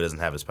just probably doesn't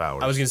have his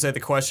powers. I was gonna say the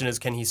question is,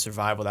 can he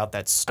survive without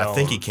that stone? I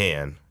think he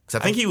can. Because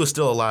I think he was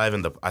still alive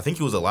in the. I think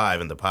he was alive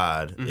in the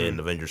pod in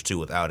Avengers 2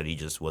 without it. He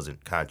just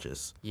wasn't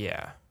conscious.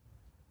 Yeah.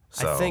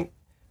 So I think.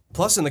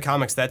 Plus, in the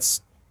comics,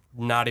 that's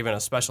not even a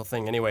special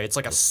thing anyway. It's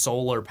like a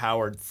solar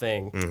powered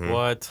thing. Mm-hmm.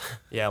 What?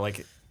 Yeah,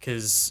 like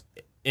because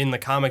in the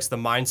comics, the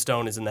Mind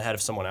Stone is in the head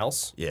of someone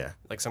else, Yeah,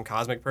 like some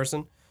cosmic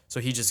person. So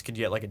he just could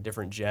get like a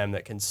different gem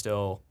that can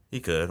still. he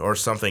could or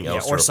something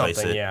else or to replace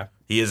something, it. yeah.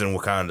 He is in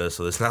Wakanda,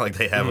 so it's not like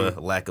they have a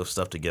lack of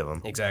stuff to give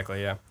him.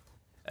 Exactly. Yeah.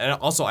 And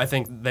also, I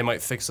think they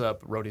might fix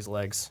up Rhodey's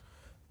legs.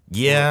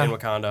 Yeah, in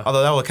Wakanda.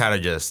 Although that would kind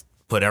of just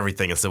put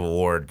everything in Civil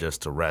War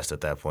just to rest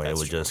at that point. That's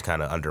it would true. just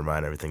kind of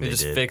undermine everything They they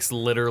just did. fix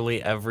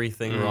literally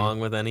everything wrong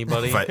with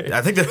anybody. But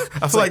I think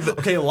I feel like the,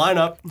 Okay, line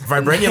up.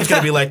 Vibranium's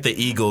gonna be like the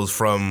Eagles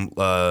from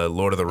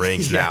Lord of the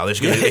Rings now. There's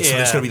gonna,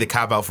 it's gonna be the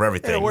cop out for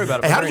everything. don't worry about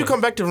it, Hey, how did you Vibranium.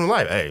 come back to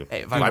life? Hey,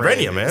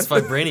 Vibranium, man. This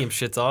vibranium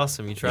shit's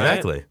awesome. You try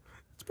Exactly. it?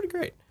 It's pretty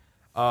great.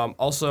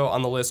 Also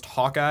on the list,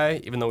 Hawkeye.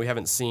 Even though we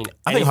haven't seen,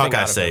 I think anything out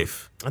Hawkeye's of him.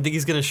 safe. I think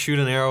he's gonna shoot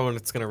an arrow and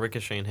it's gonna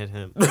ricochet and hit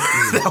him.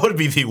 That would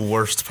be the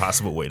worst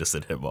possible way to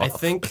send him off. I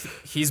think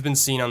he's been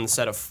seen on the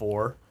set of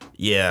 4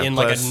 yeah, in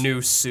like plus- a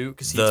new suit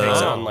because he the-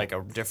 takes on like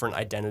a different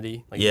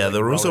identity. Like, Yeah, he's, like,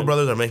 the Russo Ronin.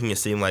 brothers are making it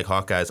seem like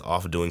Hawkeye's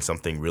off doing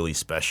something really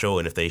special,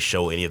 and if they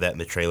show any of that in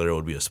the trailer, it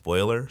would be a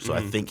spoiler. So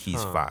I think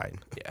he's fine.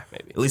 Yeah,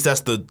 maybe. At least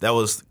that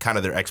was kind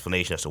of their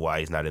explanation as to why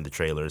he's not in the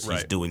trailers. He's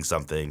Right. doing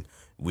something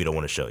we don't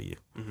want to show you.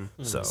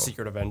 So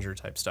Secret Avenger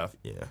type stuff.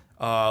 yeah,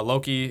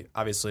 Loki,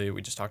 obviously,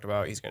 we just talked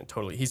about. He's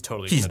totally he's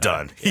gonna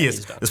done. die. He Yeah, is.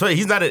 He's done. Especially,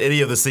 he's not in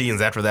any of the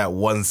scenes after that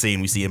one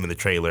scene we see him in the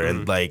trailer,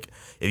 and like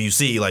if you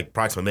see like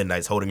Proxima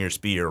Midnight's holding your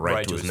spear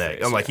right to his neck,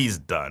 face, I'm like yeah. he's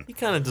done. He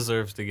kind of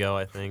deserves to go,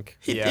 I think.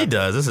 He Yeah.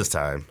 does. This is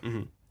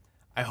time.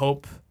 I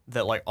hope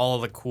that like all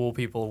of the cool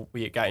people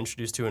we got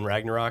introduced to in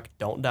Ragnarok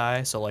don't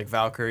die. So like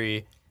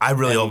Valkyrie I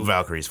really hope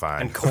Valkyrie's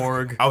fine. and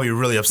Korg. I'll be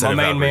really upset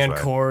My if main Valkyrie's man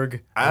fine. Korg.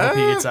 I hope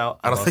he gets out.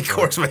 I don't love think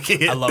Korg. Korg's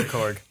making it. I love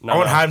Korg. No, I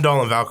want no. Heimdall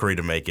and Valkyrie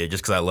to make it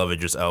just because I love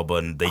Idris Elba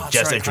and they That's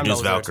just right,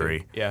 introduced Heimdall's there, Valkyrie.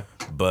 too. Yeah.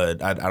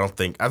 But I don't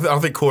think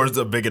Korg's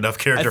a big enough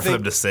character for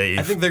them to save.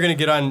 I think they're gonna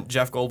get on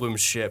Jeff Goldblum's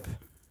ship.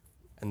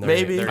 And they're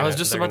Maybe. they're I was gonna-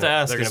 just they're about to gonna-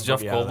 ask, they're is gonna Jeff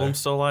put you out of there. Goldblum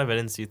still alive? I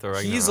didn't see Thor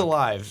Ragnarok. He's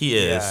alive. he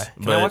is. Yeah.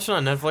 Can but I watch it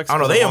on Netflix? I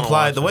don't know. 'Cause They wanna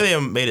implied watch the it. way they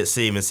made it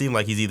seemed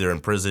like he's either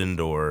imprisoned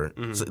or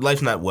so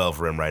life's not well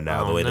for him right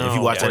now. Oh, the way that if you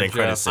no. watch that Poor end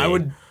credit Jeff. scene, I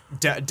would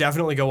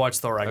definitely go watch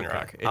Thor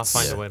Ragnarok. Okay. I'll It's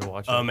find a way to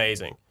watch it.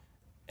 amazing,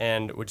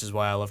 and which is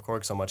why I love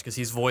Korg so much because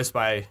he's voiced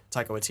by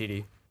Taika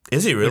Waititi.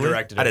 Is he really?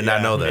 directed I it, did not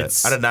yeah. know that.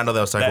 It's- I did not know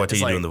that was Taika that Waititi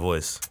is like- doing the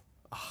voice.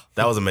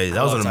 That was amazing.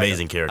 That was I an love Taika.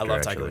 amazing character. I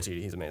love actually. Taika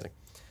Waititi. He's amazing.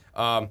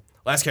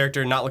 Last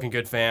character, not looking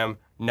good, fam.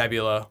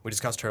 Nebula. We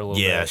discussed her a little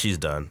bit. Yeah, she's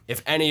done.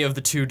 If any of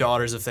the 2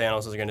 daughters of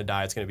Thanos is going to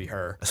die, it's going to be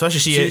her. Especially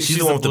she's she's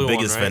the one the with the blue one,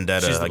 biggest right?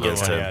 vendetta She's the blue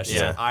against one, him. yeah. She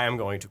said, I am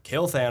going to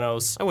kill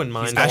Thanos. I wouldn't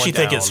mind. He's I actually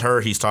going think it's down.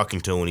 her he's talking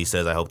to when he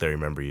says, "I hope they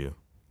remember you."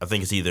 I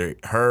think it's either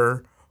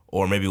her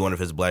or maybe one of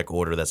his Black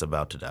Order that's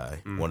about to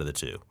die. One of the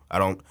two. I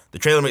don't. The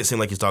trailer makes it seem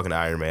like he's talking to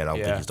Iron Man. I don't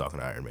Yeah. think he's talking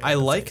to Iron Man. I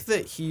like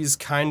that he's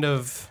kind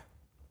of.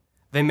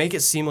 They make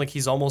it seem like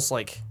he's almost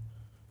like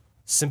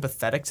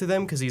sympathetic to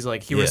them because he's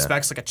like he Yeah.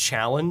 respects like a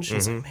challenge.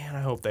 He's like, man,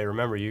 I hope they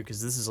remember you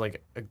because this is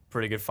like a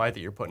pretty good fight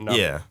that you're putting up.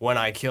 Yeah. When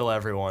I kill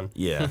everyone,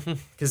 Yeah,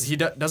 because he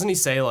doesn't he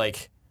say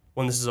like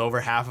when this is over,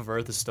 half of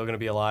Earth is still gonna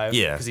be alive.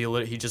 Yeah. Because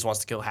he just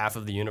wants to kill half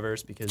of the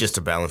universe because just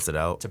to balance it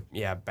out.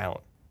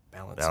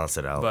 balance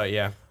It out. But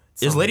yeah,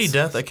 Is Lady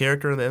Death a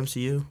character in the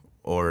MCU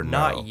or no?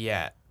 not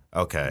yet.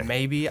 Okay.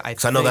 Maybe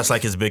So I know that's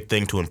like his big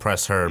thing to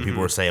impress her, and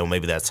people were saying, well,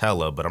 maybe that's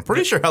Hela, but I'm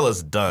pretty sure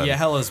Hela's done. yeah,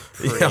 Hela's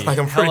pretty. Yeah, like,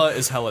 I'm pretty- Hela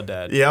is hella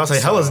dead. Yeah, I was like,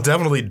 So, Hela's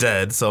definitely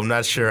dead, so I'm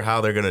not sure how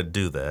they're gonna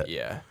do that.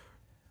 Yeah.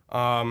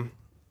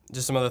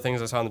 Just some other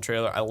things I saw in the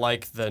trailer. I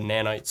like the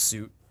nanite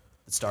suit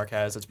that Stark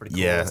has. That's pretty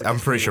cool. Yeah, It's like I'm a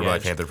pretty sure bleeding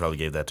Black edge. Panther probably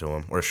gave that to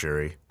him, or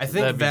Shuri. I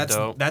think That'd be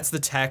dope. that's the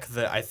tech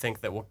that I think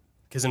that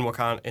because in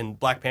Wakanda, in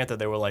Black Panther,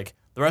 they were like,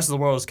 the rest of the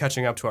world is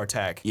catching up to our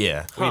tech.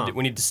 Yeah.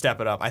 We need to step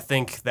it up. I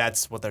think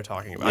that's what they're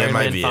talking about. Yeah, it Iron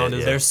might Man be found it, his-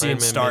 yeah. They're seeing Iron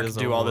Man made Stark his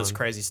do own all this one.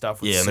 crazy stuff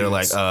with Yeah, and they're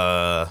like, suits.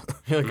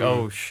 You're like,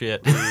 oh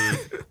shit.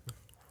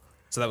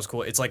 So that was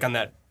cool. It's like on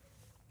that,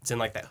 it's in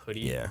like that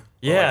hoodie. yeah. Or,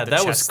 Yeah, like, the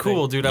that was chest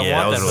cool, thing. dude. I Yeah,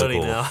 want that that was hoodie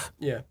really cool. now.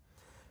 Yeah.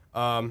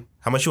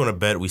 How much you want to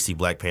bet we see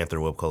Black Panther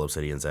whoop Cull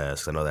Obsidian's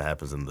ass? 'Cause I know that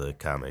happens in the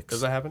comics.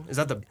 Does that happen? Is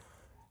that the?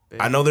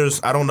 I know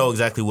I don't know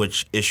exactly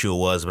which issue it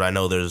was, but I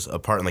know there's a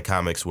part in the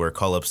comics where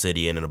Cull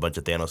Obsidian and a bunch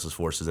of Thanos'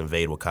 forces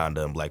invade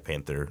Wakanda and Black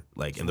Panther,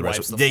 like, and the Wipes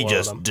rest, the they floor with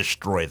just them.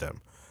 destroy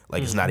them.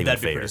 Like, it's not even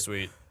That'd be fair. pretty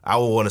sweet. I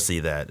would want to see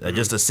that.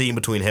 Just a scene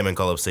between him and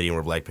Cull Obsidian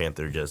where Black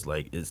Panther just,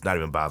 like, it's not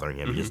even bothering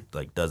him. He just,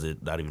 like, does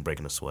it, not even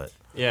breaking a sweat.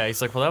 Yeah, he's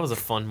like, well, that was a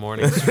fun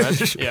morning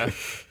stretch. Yeah.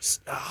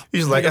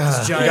 He's like,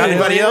 this you giant got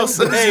anybody alien." else?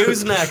 Hey,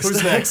 who's next?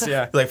 Who's next?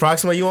 Yeah. Like,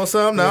 Proxima, you want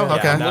some? No? Yeah,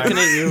 Okay. no. Looking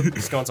at you.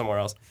 It's going somewhere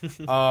else.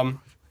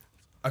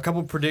 A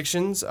couple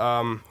predictions. Who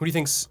do you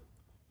think's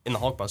in the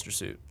Hulkbuster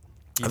suit?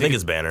 I think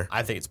it's Banner.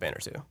 I think it's Banner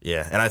too.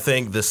 Yeah, and I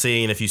think the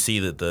scene, if you see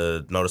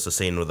notice the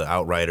scene where the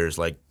Outriders,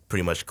 like,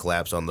 pretty much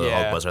collapse on the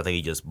Yeah. Hulkbuster, I think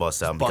he just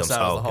busts out and Busts becomes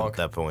out as the Hulk Hulk. at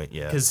that point.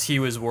 Yeah. Because he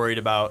was worried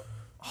about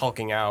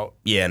hulking out.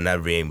 Yeah, and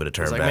not being able to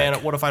turn He's like, back.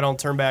 man, what if I don't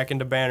turn back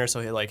into Banner?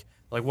 So he like,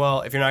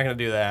 well, if you're not gonna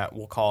do that,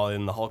 we'll call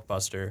in the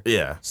Hulkbuster.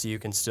 Yeah. So you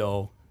can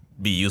still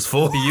Be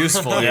useful. be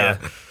useful. Yeah.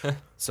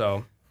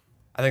 So,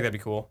 I think that'd be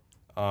cool.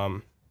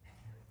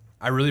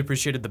 I really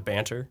appreciated the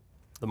banter.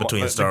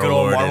 Between the good Star-Lord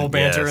old Marvel and-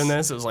 banter yes. in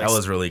this. It was like That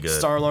was really good.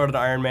 Star-Lord and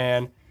Iron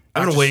Man.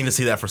 I've been Doctor waiting to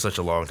see that for such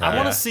a long time. I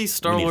want Yeah. to see We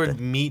Star need Lord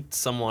to- meet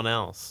someone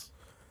else.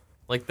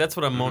 Like that's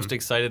what I'm most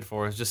excited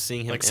for is just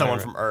seeing him. Like someone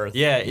from Earth.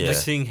 Yeah, Yeah.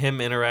 just seeing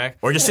him interact.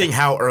 Or just seeing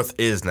how Earth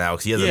is now,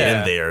 because he hasn't Yeah.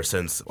 been there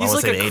since, I He's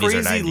want like to say a the 80s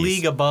or crazy 90s.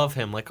 league above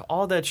him. Like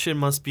all that shit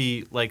must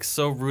be like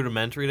so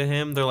rudimentary to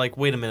him. They're like,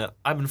 wait a minute,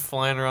 I've been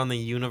flying around the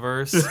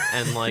universe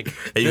and like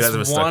And you guys have been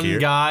this stuck one here."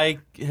 guy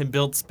had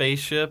built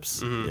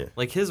spaceships. Yeah.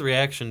 Like his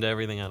reaction to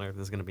everything on Earth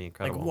is gonna be Like,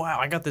 incredible. wow,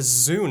 I got this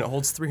Zune. It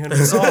holds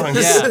 300 songs.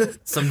 Yeah,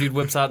 some dude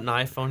whips out an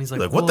iPhone. He's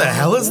like, Like, what the "Whoa."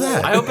 hell is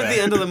that? I hope at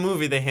the end of the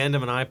movie they hand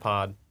him an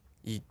iPod.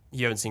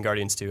 You haven't seen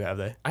Guardians 2, have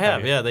they? I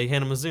have, yeah. They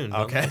hand him a Zune.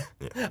 don't Okay.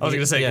 they? I was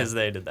gonna say Yeah. because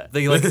they did that.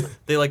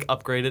 They like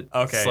upgrade it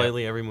Okay,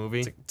 slightly every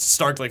movie.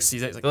 Stark like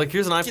sees it. He's like, They're like,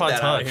 here's an "Get iPod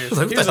that outta Touch. here." I was like,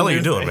 what the Here's a hell are you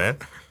new doing, thing. man?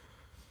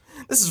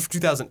 This is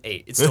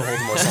 2008. It still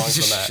holds more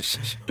songs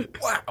than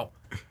that.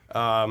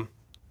 Wow.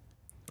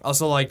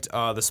 Also liked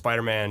the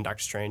Spider-Man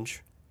Doctor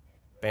Strange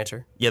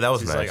banter. Yeah, that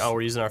was He's nice. like, oh,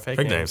 we're using our fake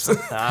Fake names. names.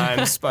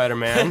 I'm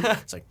Spider-Man.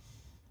 It's like,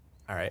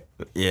 all right.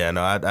 Yeah,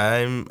 no,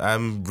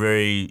 I'm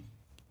very,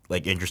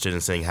 like, interested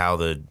in seeing how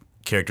the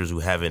characters who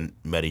haven't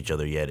met each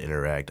other yet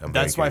interact.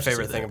 That's my very curious to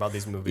favorite see thing that. about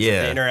these movies.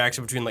 Yeah. The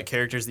interaction between like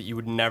characters that you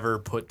would never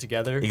put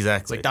together.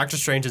 Exactly. It's like Doctor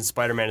Strange and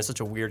Spider-Man is such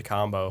a weird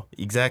combo.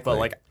 Exactly. But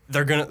like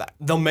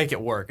they'll make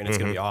it work and it's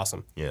gonna be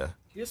awesome. yeah.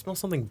 You just smell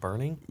something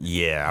burning?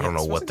 Yeah, I don't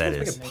know what that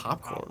is.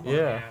 Popcorn.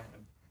 Yeah.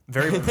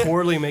 Very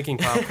poorly making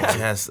popcorn.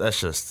 Yes,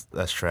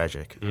 that's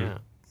tragic. Yeah.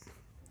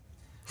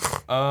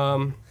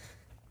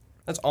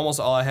 That's almost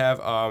all I have.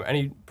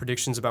 Any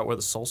predictions about where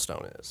the Soul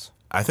Stone is?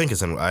 I think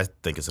it's in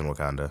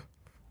Wakanda.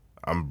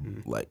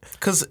 I'm like,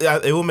 because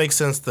it will make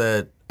sense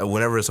that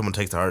whenever someone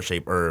takes the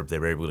heart-shaped herb,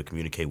 they're able to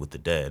communicate with the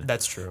dead.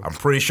 That's true. I'm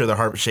pretty sure the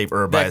heart-shaped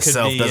herb by That could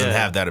itself be, doesn't yeah.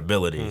 have that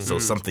ability, so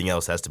something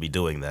else has to be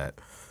doing that.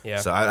 Yeah.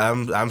 So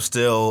I'm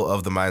still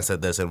of the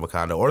mindset that's in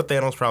Wakanda, or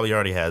Thanos probably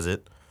already has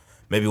it.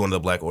 Maybe one of the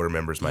Black Order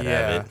members might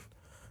Yeah. have it.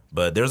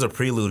 But there's a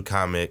prelude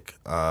comic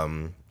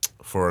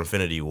for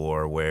Infinity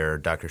War where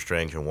Doctor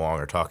Strange and Wong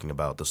are talking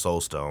about the Soul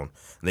Stone,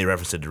 and they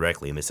reference it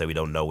directly, and they say we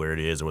don't know where it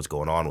is or what's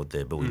going on with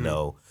it, but we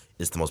know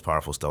it's the most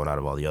powerful stone out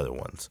of all the other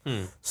ones.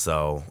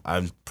 So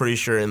I'm pretty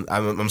sure, and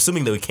I'm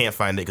assuming that we can't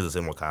find it because it's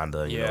in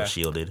Wakanda, you know, Yeah.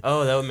 shielded.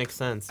 Oh, that would make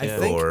sense. I Yeah.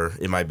 think- Or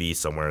it might be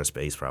somewhere in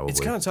space, probably. It's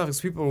kind of tough because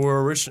people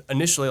were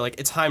initially like,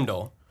 it's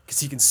Heimdall because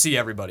he can see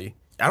everybody.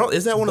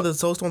 Is that one of the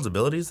Soul Stone's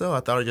abilities though? I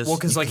thought it just Well,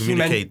 'cause, like, he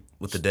communicate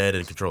with the dead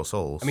and control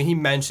souls. I mean, he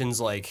mentions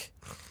like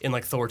in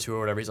like Thor 2 or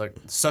whatever, he's like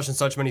such and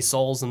such many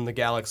souls in the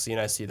galaxy, and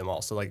I see them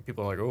all. So like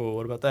people are like, oh,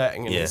 what about that?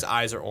 And Yeah. his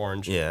eyes are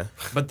orange. yeah,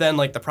 But then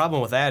like the problem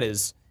with that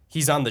is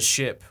he's on the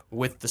ship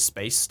with the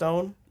space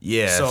stone.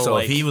 yeah. So, So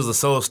like- if he was the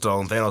Soul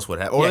Stone, Thanos would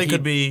have, or they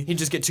could be, he'd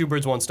just get two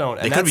birds, one stone.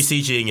 And they could be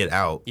that's- CGing it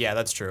out, Yeah,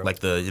 that's true. like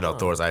the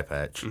Thor's eye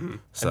patch.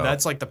 So and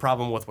that's like the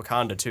problem with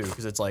Wakanda too,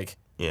 because it's like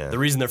yeah, the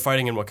reason they're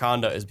fighting in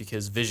Wakanda is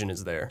because Vision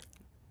is there.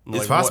 And,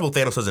 it's like, possible what-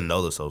 Thanos doesn't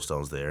know the Soul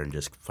Stone's there and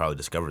just probably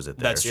discovers it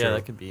there. That's Yeah, true.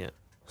 that could be it.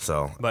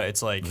 So But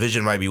it's like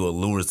Vision might be what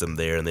lures them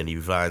there, and then he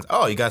finds,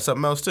 oh, you got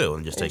something else too,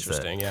 and just takes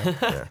that. interesting.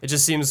 Yeah. It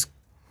just seems.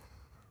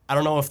 I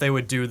don't know if they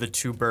would do the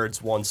two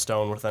birds, one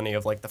stone with any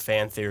of like the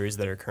fan theories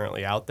that are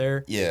currently out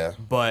there. Yeah,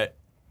 But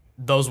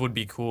those would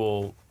be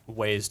cool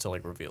ways to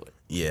like reveal it.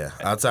 yeah.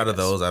 Outside of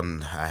those, I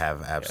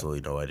have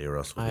absolutely no idea.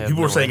 Else I have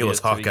people were no saying it idea was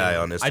to begin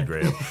Hawkeye with. on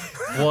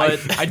Instagram.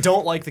 What? I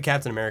don't like the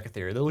Captain America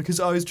theory. They're like his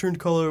eyes turned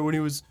color when he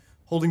was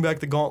holding back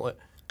the gauntlet.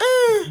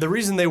 The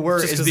reason they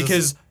were Just is 'cause it's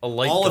because a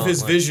light all of his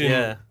gauntlet. vision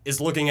Yeah. is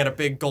looking at a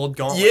big gold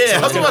gauntlet. Yeah, so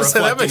I was it's gonna about to say,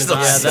 that reflect in makes his no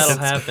Yeah, eyes. that'll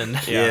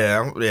sense.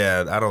 happen.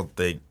 Yeah, I don't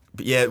think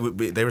Yeah,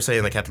 they were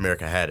saying that Captain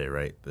America had it,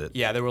 right? That,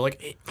 Yeah, they were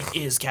like, it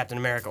is Captain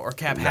America, or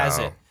Cap has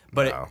No, it.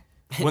 But no.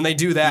 when they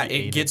do that, He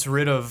ate it gets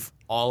rid of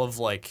all of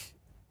like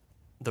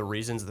the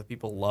reasons that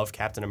people love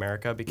Captain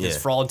America because Yeah.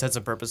 for all intents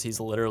and purposes, he's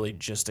literally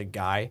just a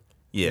guy.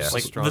 Yeah.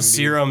 Like strong the dude.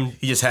 serum.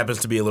 He just happens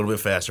to be a little bit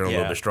faster and a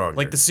little bit stronger.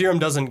 Like the serum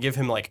doesn't give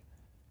him like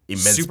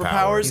immense superpowers.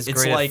 powers. He's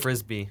It's great like at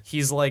frisbee.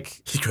 he's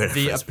like He's great at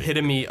the frisbee.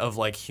 epitome of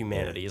like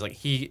humanity. He's like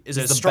he is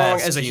He's as the strong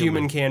best as a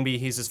human human. can be.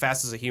 He's as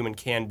fast as a human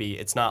can be.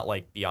 It's not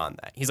like beyond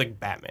that. He's like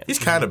Batman. He's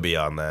kind of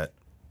beyond that.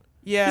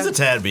 yeah. He's a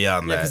tad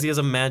beyond Yeah, that. because he has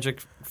a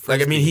magic.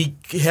 Like, I mean,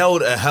 frisbee. he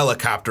held a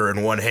helicopter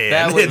in one hand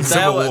That was- in that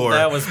Civil was- War.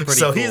 that was pretty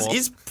so cool.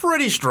 he's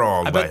pretty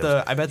strong. I bet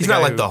the he's guy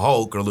not like who- the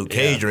Hulk or Luke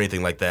Cage Yeah. or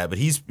anything like that, but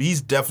he's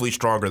definitely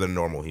stronger than a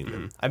normal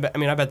human. I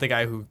bet the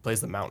guy who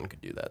plays the Mountain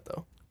could do that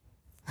though.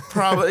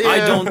 Probably. I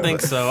yeah. don't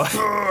think so.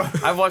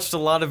 I've watched a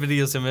lot of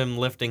videos of him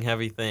lifting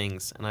heavy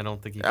things, and I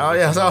don't think he. Can Oh lift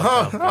yeah, a so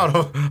helicopter. I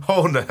don't know,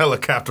 holding a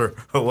helicopter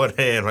with one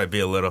hand might be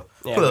a little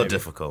maybe.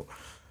 difficult.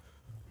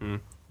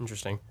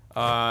 Interesting.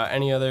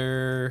 Any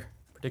other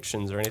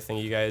predictions or anything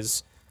you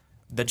guys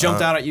that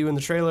jumped out at you in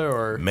the trailer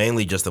or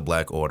Mainly just the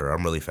Black Order.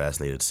 I'm really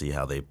fascinated to see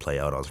how they play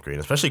out on screen,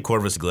 especially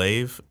Corvus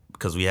Glaive,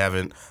 because I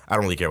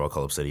don't really care about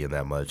Call Obsidian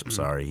that much. I'm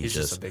sorry, he's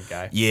just a big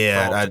guy.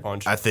 Yeah, Follow up the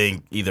punch. I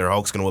think either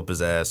Hulk's gonna whip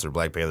his ass or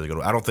Black Panther's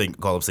gonna. I don't think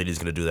Call Obsidian's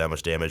gonna do that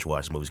much damage.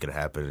 Watch the movie's gonna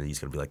happen, and he's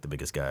gonna be like the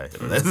biggest guy.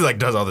 That like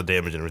does all the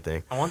damage and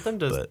everything. I want them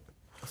to. But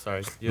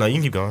Sorry. no, you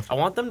can keep going. I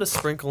want them to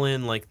sprinkle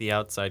in like the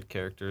outside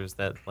characters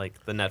that like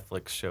the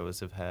Netflix shows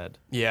have had.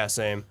 Yeah,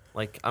 same.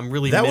 Like I'm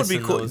really That would be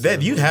missing cool. those That in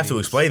the you'd have to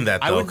movies. explain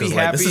that I though, would be because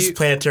like this is happy-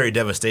 planetary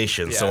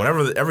devastation. So Yeah.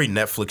 whenever every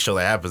Netflix show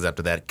that happens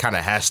after that kind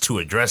of has to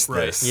address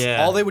this.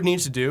 Yeah. All they would need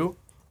to do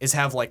is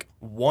have like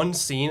one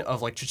scene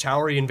of like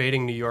T'Challa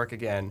invading New York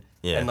again.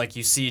 Yeah. And like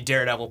you see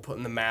Daredevil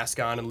putting the mask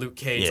on and Luke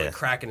Cage Yeah. like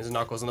cracking his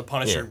knuckles and the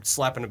Punisher Yeah.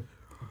 slapping a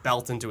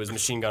belt into his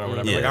machine gun or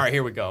whatever. Yeah. Like, all right,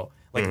 here we go.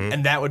 Like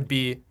and that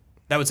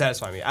would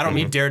satisfy me. I don't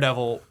need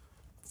Daredevil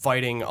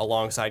fighting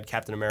alongside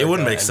Captain America. It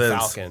wouldn't make and sense.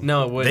 Falcon.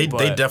 No, it would. They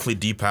But-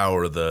 definitely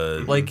depower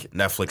the Like-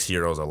 Netflix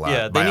heroes a lot.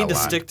 yeah, by they a need to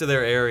lot. stick to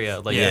their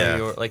area, like Yeah.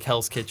 New York, like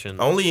Hell's Kitchen.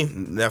 Only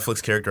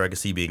Netflix character I can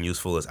see being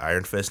useful is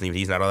Iron Fist, and even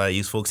he's not all that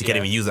useful because he can't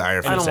Yeah. even use the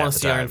Iron Fist. I don't half want the to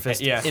see time. Iron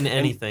Fist Yeah. in And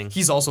anything.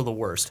 He's also the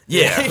worst.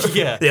 Yeah,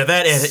 Yeah.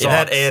 that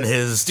Sucks. and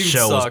his Dude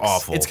show was sucks.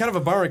 awful. It's kind of a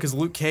bummer because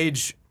Luke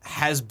Cage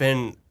has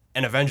been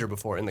an Avenger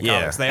before in the yeah,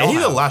 comics. They and all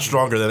he's have. a lot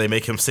stronger than they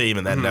make him seem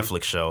in that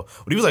Netflix show.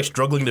 When he was like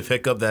struggling to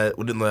pick up that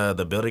when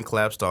the building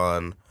collapsed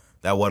on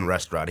that one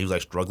restaurant, he was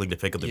like struggling to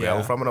pick up the Yeah.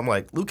 gravel from it. I'm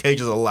like, Luke Cage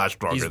is a lot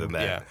stronger He's- than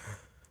that. Yeah.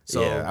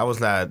 So yeah, I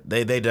was not.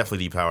 They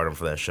definitely depowered him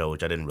for that show,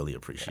 which I didn't really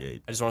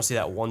appreciate. I just want to see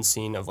that one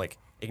scene of like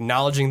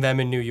acknowledging them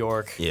in New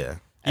York. Yeah,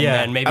 And Yeah.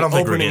 then maybe I don't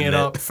think we're opening it getting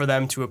up it. for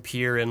them to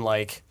appear in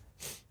like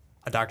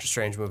a Doctor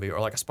Strange movie or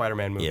like a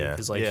Spider-Man movie. Yeah.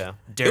 Because like Yeah. it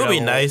would Daredevil, be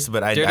nice,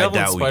 but I Daredevil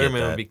doubt and we get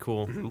Spider-Man that. would be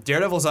cool.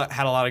 Daredevil's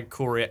had a lot of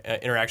cool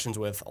interactions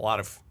with a lot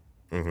of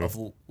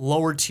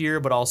lower tier,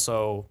 but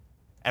also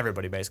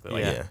everybody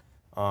basically. Like,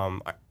 Yeah.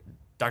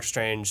 Doctor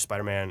Strange,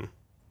 Spider-Man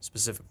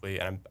specifically,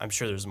 and I'm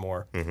sure there's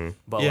more.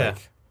 But Yeah.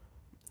 like,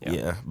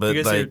 Yeah, but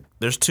You guys like, are-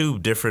 there's two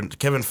different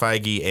Kevin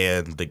Feige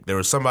and there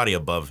was somebody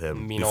above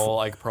him. mean old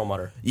like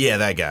Perlmutter. Yeah,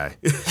 that guy.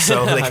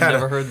 So they I've kind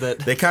never of heard that.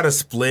 They kind of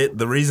split.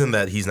 The reason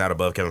that he's not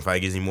above Kevin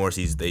Feige anymore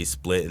is they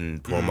split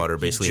and Perlmutter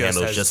basically just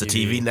handles has just the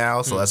TV. TV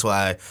now. So that's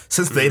why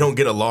since they don't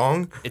get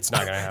along, It's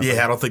not gonna happen.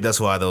 yeah, I don't think that's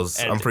why those.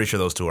 And I'm pretty sure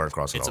those two aren't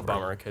crossing It's a over.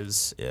 bummer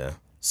because Yeah,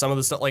 some of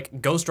the stuff like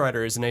Ghost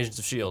Rider is in Agents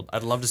of Shield.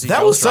 I'd love to see That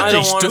Ghost was such Rider. a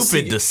I don't wanna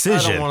stupid see-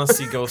 decision. I don't want to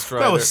see Ghost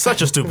Rider. that was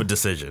such a stupid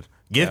decision.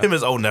 Give him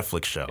his own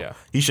Netflix show. Yeah.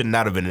 He should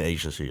not have been in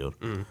Agents of Shield.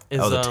 That Is,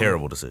 was a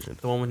terrible decision.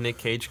 The one with Nick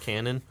Cage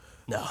canon.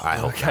 No. I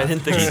hope Okay, I not.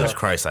 didn't think Jesus so.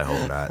 Christ, I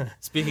hope not.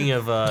 Speaking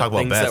of about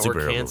things bad that were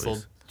superhero canceled,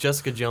 movies.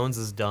 Jessica Jones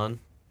is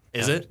done.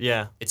 Is it?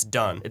 Yeah, It's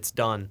done. it's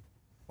done.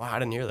 Wow, I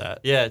didn't hear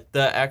that. Yeah,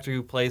 the actor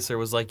who plays her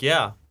was like,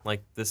 yeah,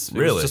 like this it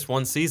Really? was just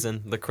one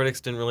season. The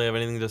critics didn't really have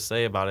anything to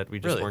say about it. We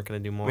just Really? weren't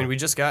going to do more. I mean, we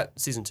just got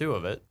season 2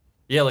 of it.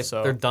 yeah, like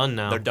so they're done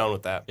now. They're done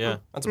with that. Yeah.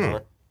 That's a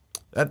bummer.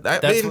 I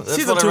That's mean, what- that's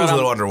season what I 2 was a read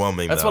little on-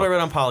 underwhelming. That's though. what I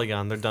read on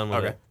Polygon. They're done with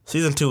Okay. it.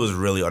 Season 2 was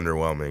really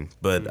underwhelming,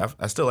 but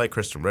I still like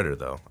Kristen Ritter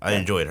though. I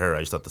enjoyed her. I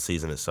just thought the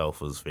season itself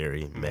was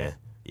very meh.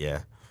 Yeah,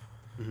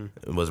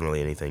 it wasn't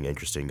really anything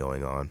interesting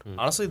going on.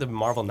 Honestly, the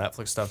Marvel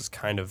Netflix stuff is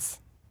kind of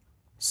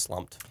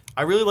slumped.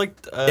 I really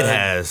liked It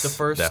has, the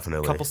first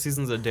definitely. couple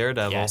seasons of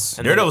Daredevil. Yes.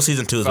 and then Daredevil it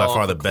season 2 is by fell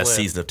far off the a best cliff.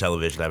 season of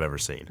television I've ever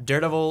seen.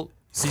 Daredevil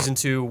season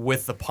 2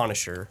 with the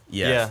Punisher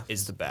Yeah.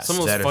 is the best. Some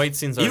of those That is- fight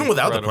scenes are even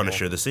without incredible. the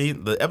Punisher,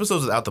 the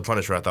episodes without the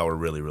Punisher I thought were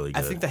really really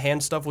good. I think the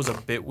hand stuff was a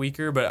bit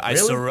weaker, but I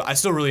Really?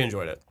 still really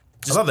enjoyed it.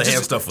 Just, thought the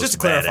hand stuff was just to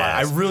clarify,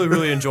 badass. I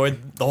really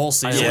enjoyed the whole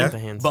season. like the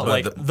hand but stuff.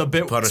 like But the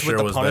bits Punisher with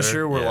the was Punisher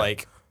better? were Yeah.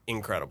 like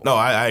incredible. no,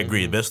 I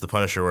agree. The bits of the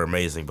Punisher were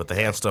amazing, but the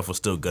hand stuff was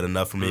still good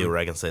enough for me where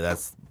I can say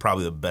that's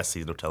probably the best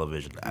season of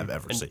television I've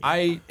ever seen.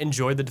 I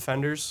enjoyed the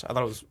Defenders. I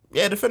thought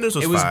Yeah, Defenders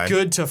was it was fine.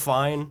 good to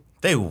fine.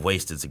 They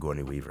wasted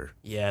Sigourney Weaver.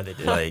 Yeah, they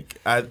did.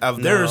 Like, there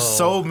are No.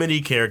 so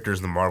many characters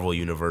in the Marvel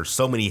universe,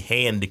 so many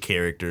hand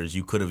characters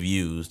you could have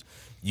used.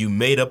 you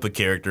made up a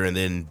character and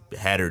then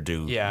had her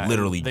do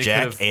literally they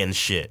jack could've- and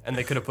shit. And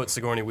they could have put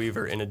Sigourney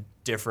Weaver in a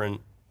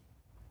different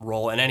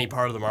role in any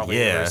part of the Marvel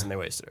universe, and they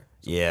wasted her.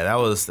 Yeah, that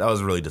was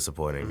really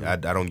disappointing. I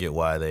don't get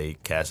why they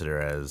casted her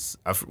as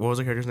what was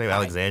the character's name,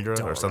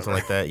 Alexandra or something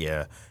like that.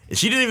 Yeah, and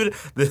she didn't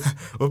even.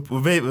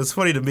 What's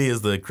funny to me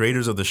is the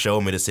creators of the show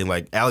made it seem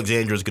like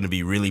Alexandra is going to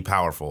be really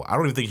powerful. I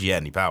don't even think she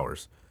had any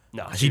powers.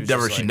 No, She was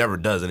never just she like- never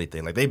does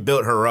anything. Like they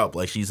built her up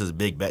like she's this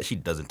big bat. She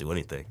doesn't do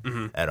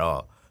anything at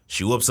all.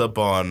 She whoops up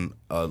on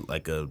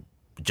like a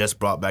just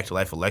brought back to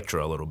life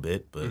Elektra a little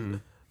bit, but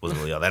wasn't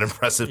really all that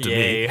impressive to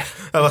Yay. me.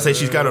 I was say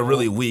she's kind of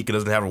really weak and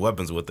doesn't have her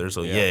weapons with her,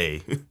 so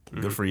yay,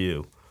 good for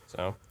you.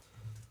 So,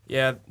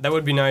 yeah, that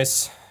would be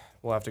nice.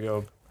 We'll have to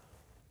go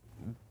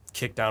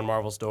kick down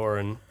Marvel's door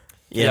and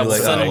Yeah, we'll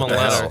send them a what the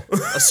letter.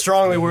 hell? a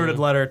strongly worded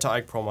letter to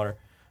Ike Perlmutter.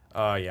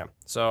 Yeah.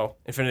 So,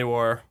 Infinity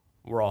War,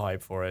 we're all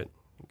hyped for it.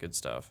 Good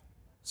stuff.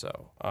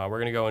 So, we're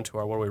going to go into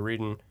our what are we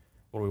reading,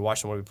 what are we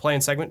watching, what are we playing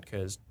segment,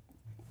 because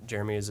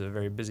Jeremy is a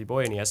very busy boy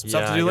and he has some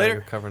stuff to do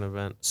later. Cover an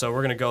event. So, we're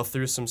going to go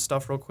through some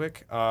stuff real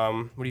quick. What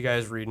are you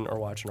guys reading or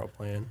watching or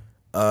playing?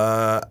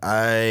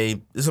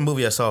 This is a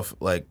movie I saw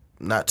like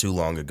not too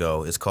long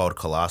ago. It's called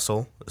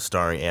Colossal,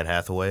 starring Anne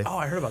Hathaway. Oh,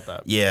 I heard about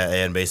that. Yeah,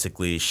 and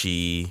basically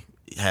she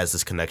has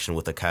this connection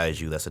with a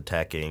kaiju that's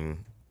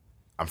attacking.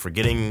 I'm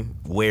forgetting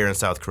where in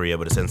South Korea,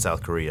 but it's in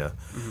South Korea.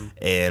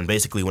 And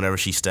basically, whenever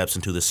she steps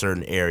into this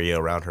certain area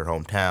around her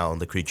hometown,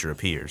 the creature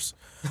appears.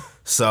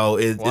 So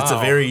it's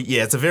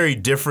a very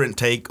different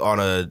take on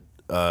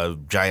a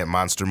giant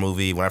monster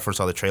movie. When I first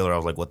saw the trailer, I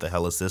was like, "What the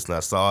hell is this?" And I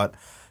saw it,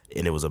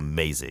 and it was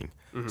amazing.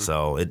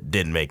 So it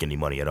didn't make any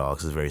money at all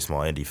because it's a very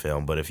small indie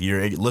film. But if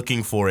you're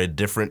looking for a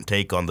different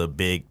take on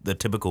the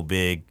typical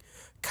big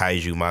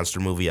kaiju monster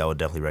movie, I would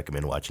definitely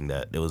recommend watching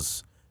that. It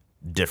was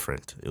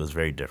different. It was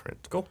very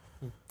different. Cool.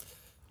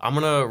 I'm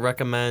gonna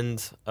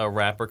recommend a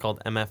rapper called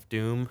MF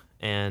Doom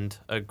and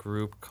a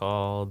group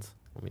called,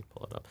 let me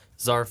pull it up,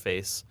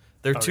 Czarface.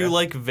 They're two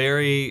like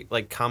very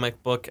like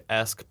comic book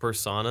esque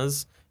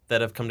personas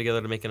that have come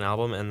together to make an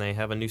album, and they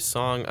have a new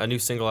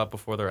single out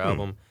before their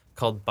album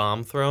called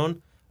Bomb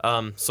Throne.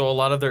 So a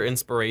lot of their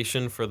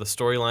inspiration for the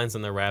storylines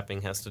and their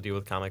rapping has to do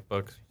with comic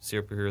book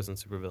superheroes and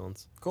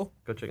supervillains. Cool.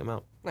 Go check them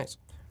out. Nice.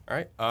 All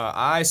right.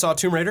 I saw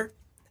Tomb Raider,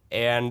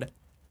 and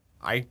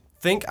I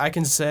think I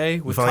can say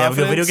with finally have a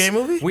good confidence, video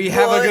game movie? We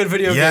have a good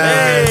video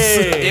Yes.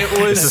 game. It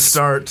was It's a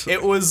start.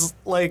 It was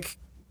like.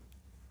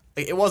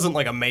 It wasn't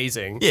like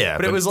amazing. Yeah,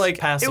 but it but was like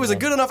passable. it was a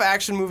good enough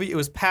action movie. It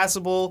was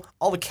passable.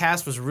 All the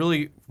cast was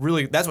really,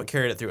 really. That's what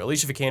carried it through.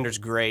 Alicia Vikander's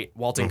great.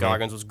 Walton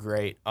Goggins was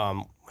great.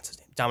 What's his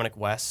name? Dominic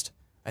West,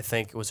 I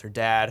think, was her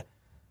dad.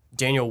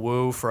 Daniel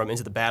Wu from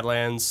Into the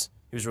Badlands.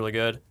 He was really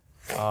good.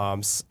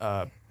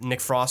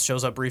 Nick Frost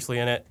shows up briefly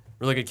in it.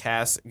 Really good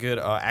cast. Good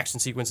action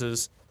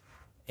sequences,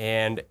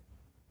 and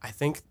I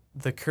think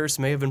the curse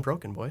may have been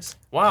broken, boys.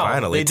 Wow,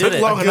 Finally. they It did took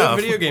it. long A enough.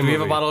 Good video game Do we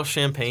have a movie. bottle of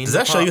champagne? Does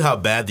that show you how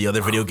bad the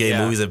other video game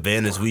Yeah. movies have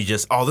been? Is we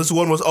just, this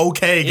one was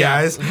okay, Yeah.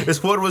 guys.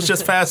 This one was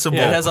just passable.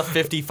 It has a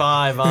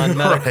 55 on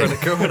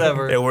Metacritic or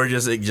whatever. And we're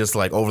just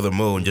like over the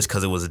moon just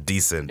because it was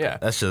decent. Yeah.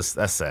 That's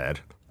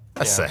sad.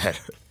 That's Yeah. sad.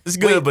 It's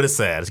good, but it's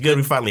sad. It's good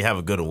we finally have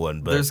a good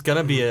one. But There's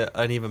gonna be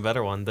an even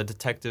better one, the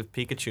Detective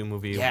Pikachu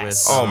movie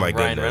Yes. with Oh my Ryan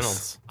goodness.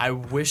 Reynolds I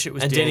wish it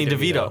was and Danny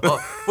DeVito.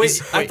 Oh,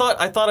 wait, I Wait.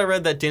 thought I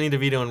read that Danny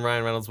DeVito and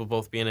Ryan Reynolds will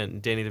both be in it, and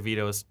Danny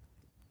DeVito is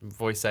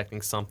voice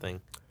acting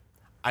something.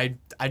 I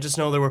just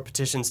know there were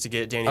petitions to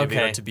get Danny Okay.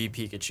 DeVito to be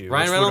Pikachu. which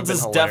Ryan would Reynolds have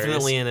is been hilarious.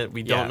 definitely in it.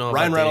 We don't know.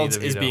 Ryan about Reynolds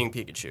Danny is DeVito. being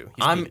Pikachu. He's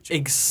I'm Pikachu.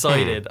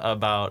 excited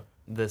about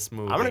this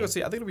movie. I'm gonna go see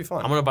it. I think it'll be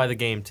fun. I'm gonna buy the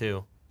game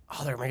too.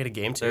 Oh, they're making a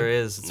game too. There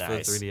is. It's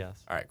Nice. for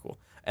 3DS. All right, cool.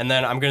 And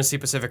then I'm gonna see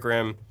Pacific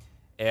Rim,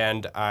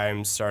 and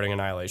I'm starting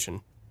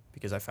Annihilation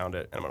because I found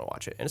it and I'm gonna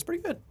watch it, and it's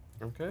pretty good.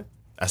 Okay.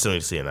 I still need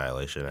to see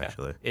Annihilation,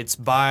 actually. It's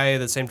by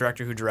the same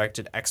director who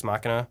directed Ex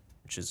Machina,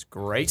 which is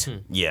great.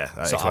 Yeah.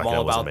 So Ex I'm Machina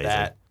all was about amazing.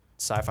 that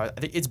sci-fi. I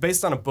think it's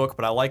based on a book,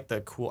 but I like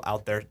the cool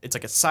out there. It's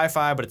like a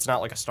sci-fi, but it's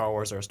not like a Star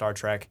Wars or a Star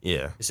Trek.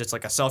 Yeah. It's just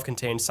like a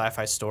self-contained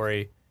sci-fi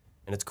story,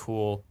 and it's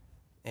cool,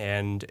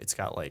 and it's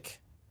got like,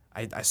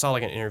 I saw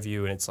like an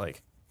interview, and it's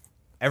like,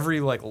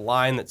 every like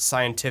line that's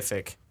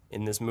scientific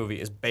in this movie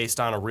is based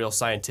on a real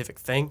scientific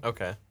thing,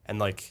 Okay. and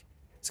like,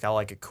 it's got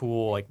like a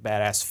cool like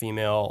badass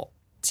female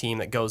team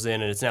that goes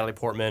in, and it's Natalie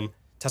Portman,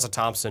 Tessa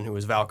Thompson, who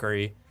is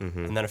Valkyrie,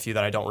 and then a few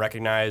that I don't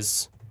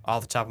recognize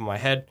off the top of my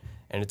head,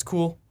 and it's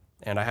cool.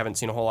 And I haven't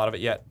seen a whole lot of it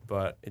yet,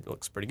 but it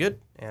looks pretty good,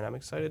 and I'm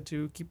excited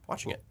to keep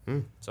watching it.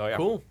 So yeah.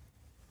 Cool.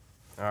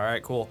 All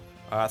right, cool.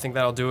 I think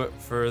that'll do it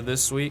for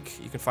this week.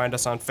 You can find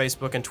us on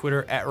Facebook and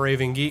Twitter at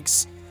Raving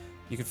Geeks.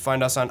 You can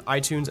find us on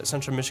iTunes at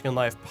Central Michigan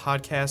Life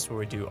Podcast, where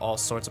we do all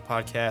sorts of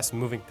podcasts,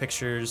 moving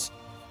pictures,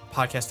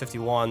 Podcast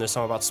 51. There's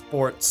some about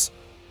sports,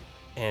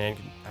 and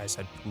I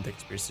said the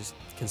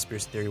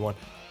conspiracy theory one.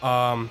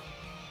 You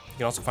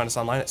can also find us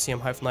online at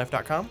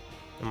cm-life.com.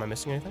 Am I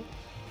missing anything?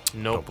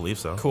 I don't believe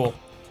so. Cool.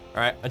 All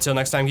right, until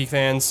next time, Geek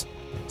fans,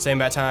 same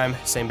bat time,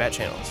 same bat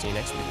channel. See you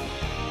next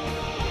week.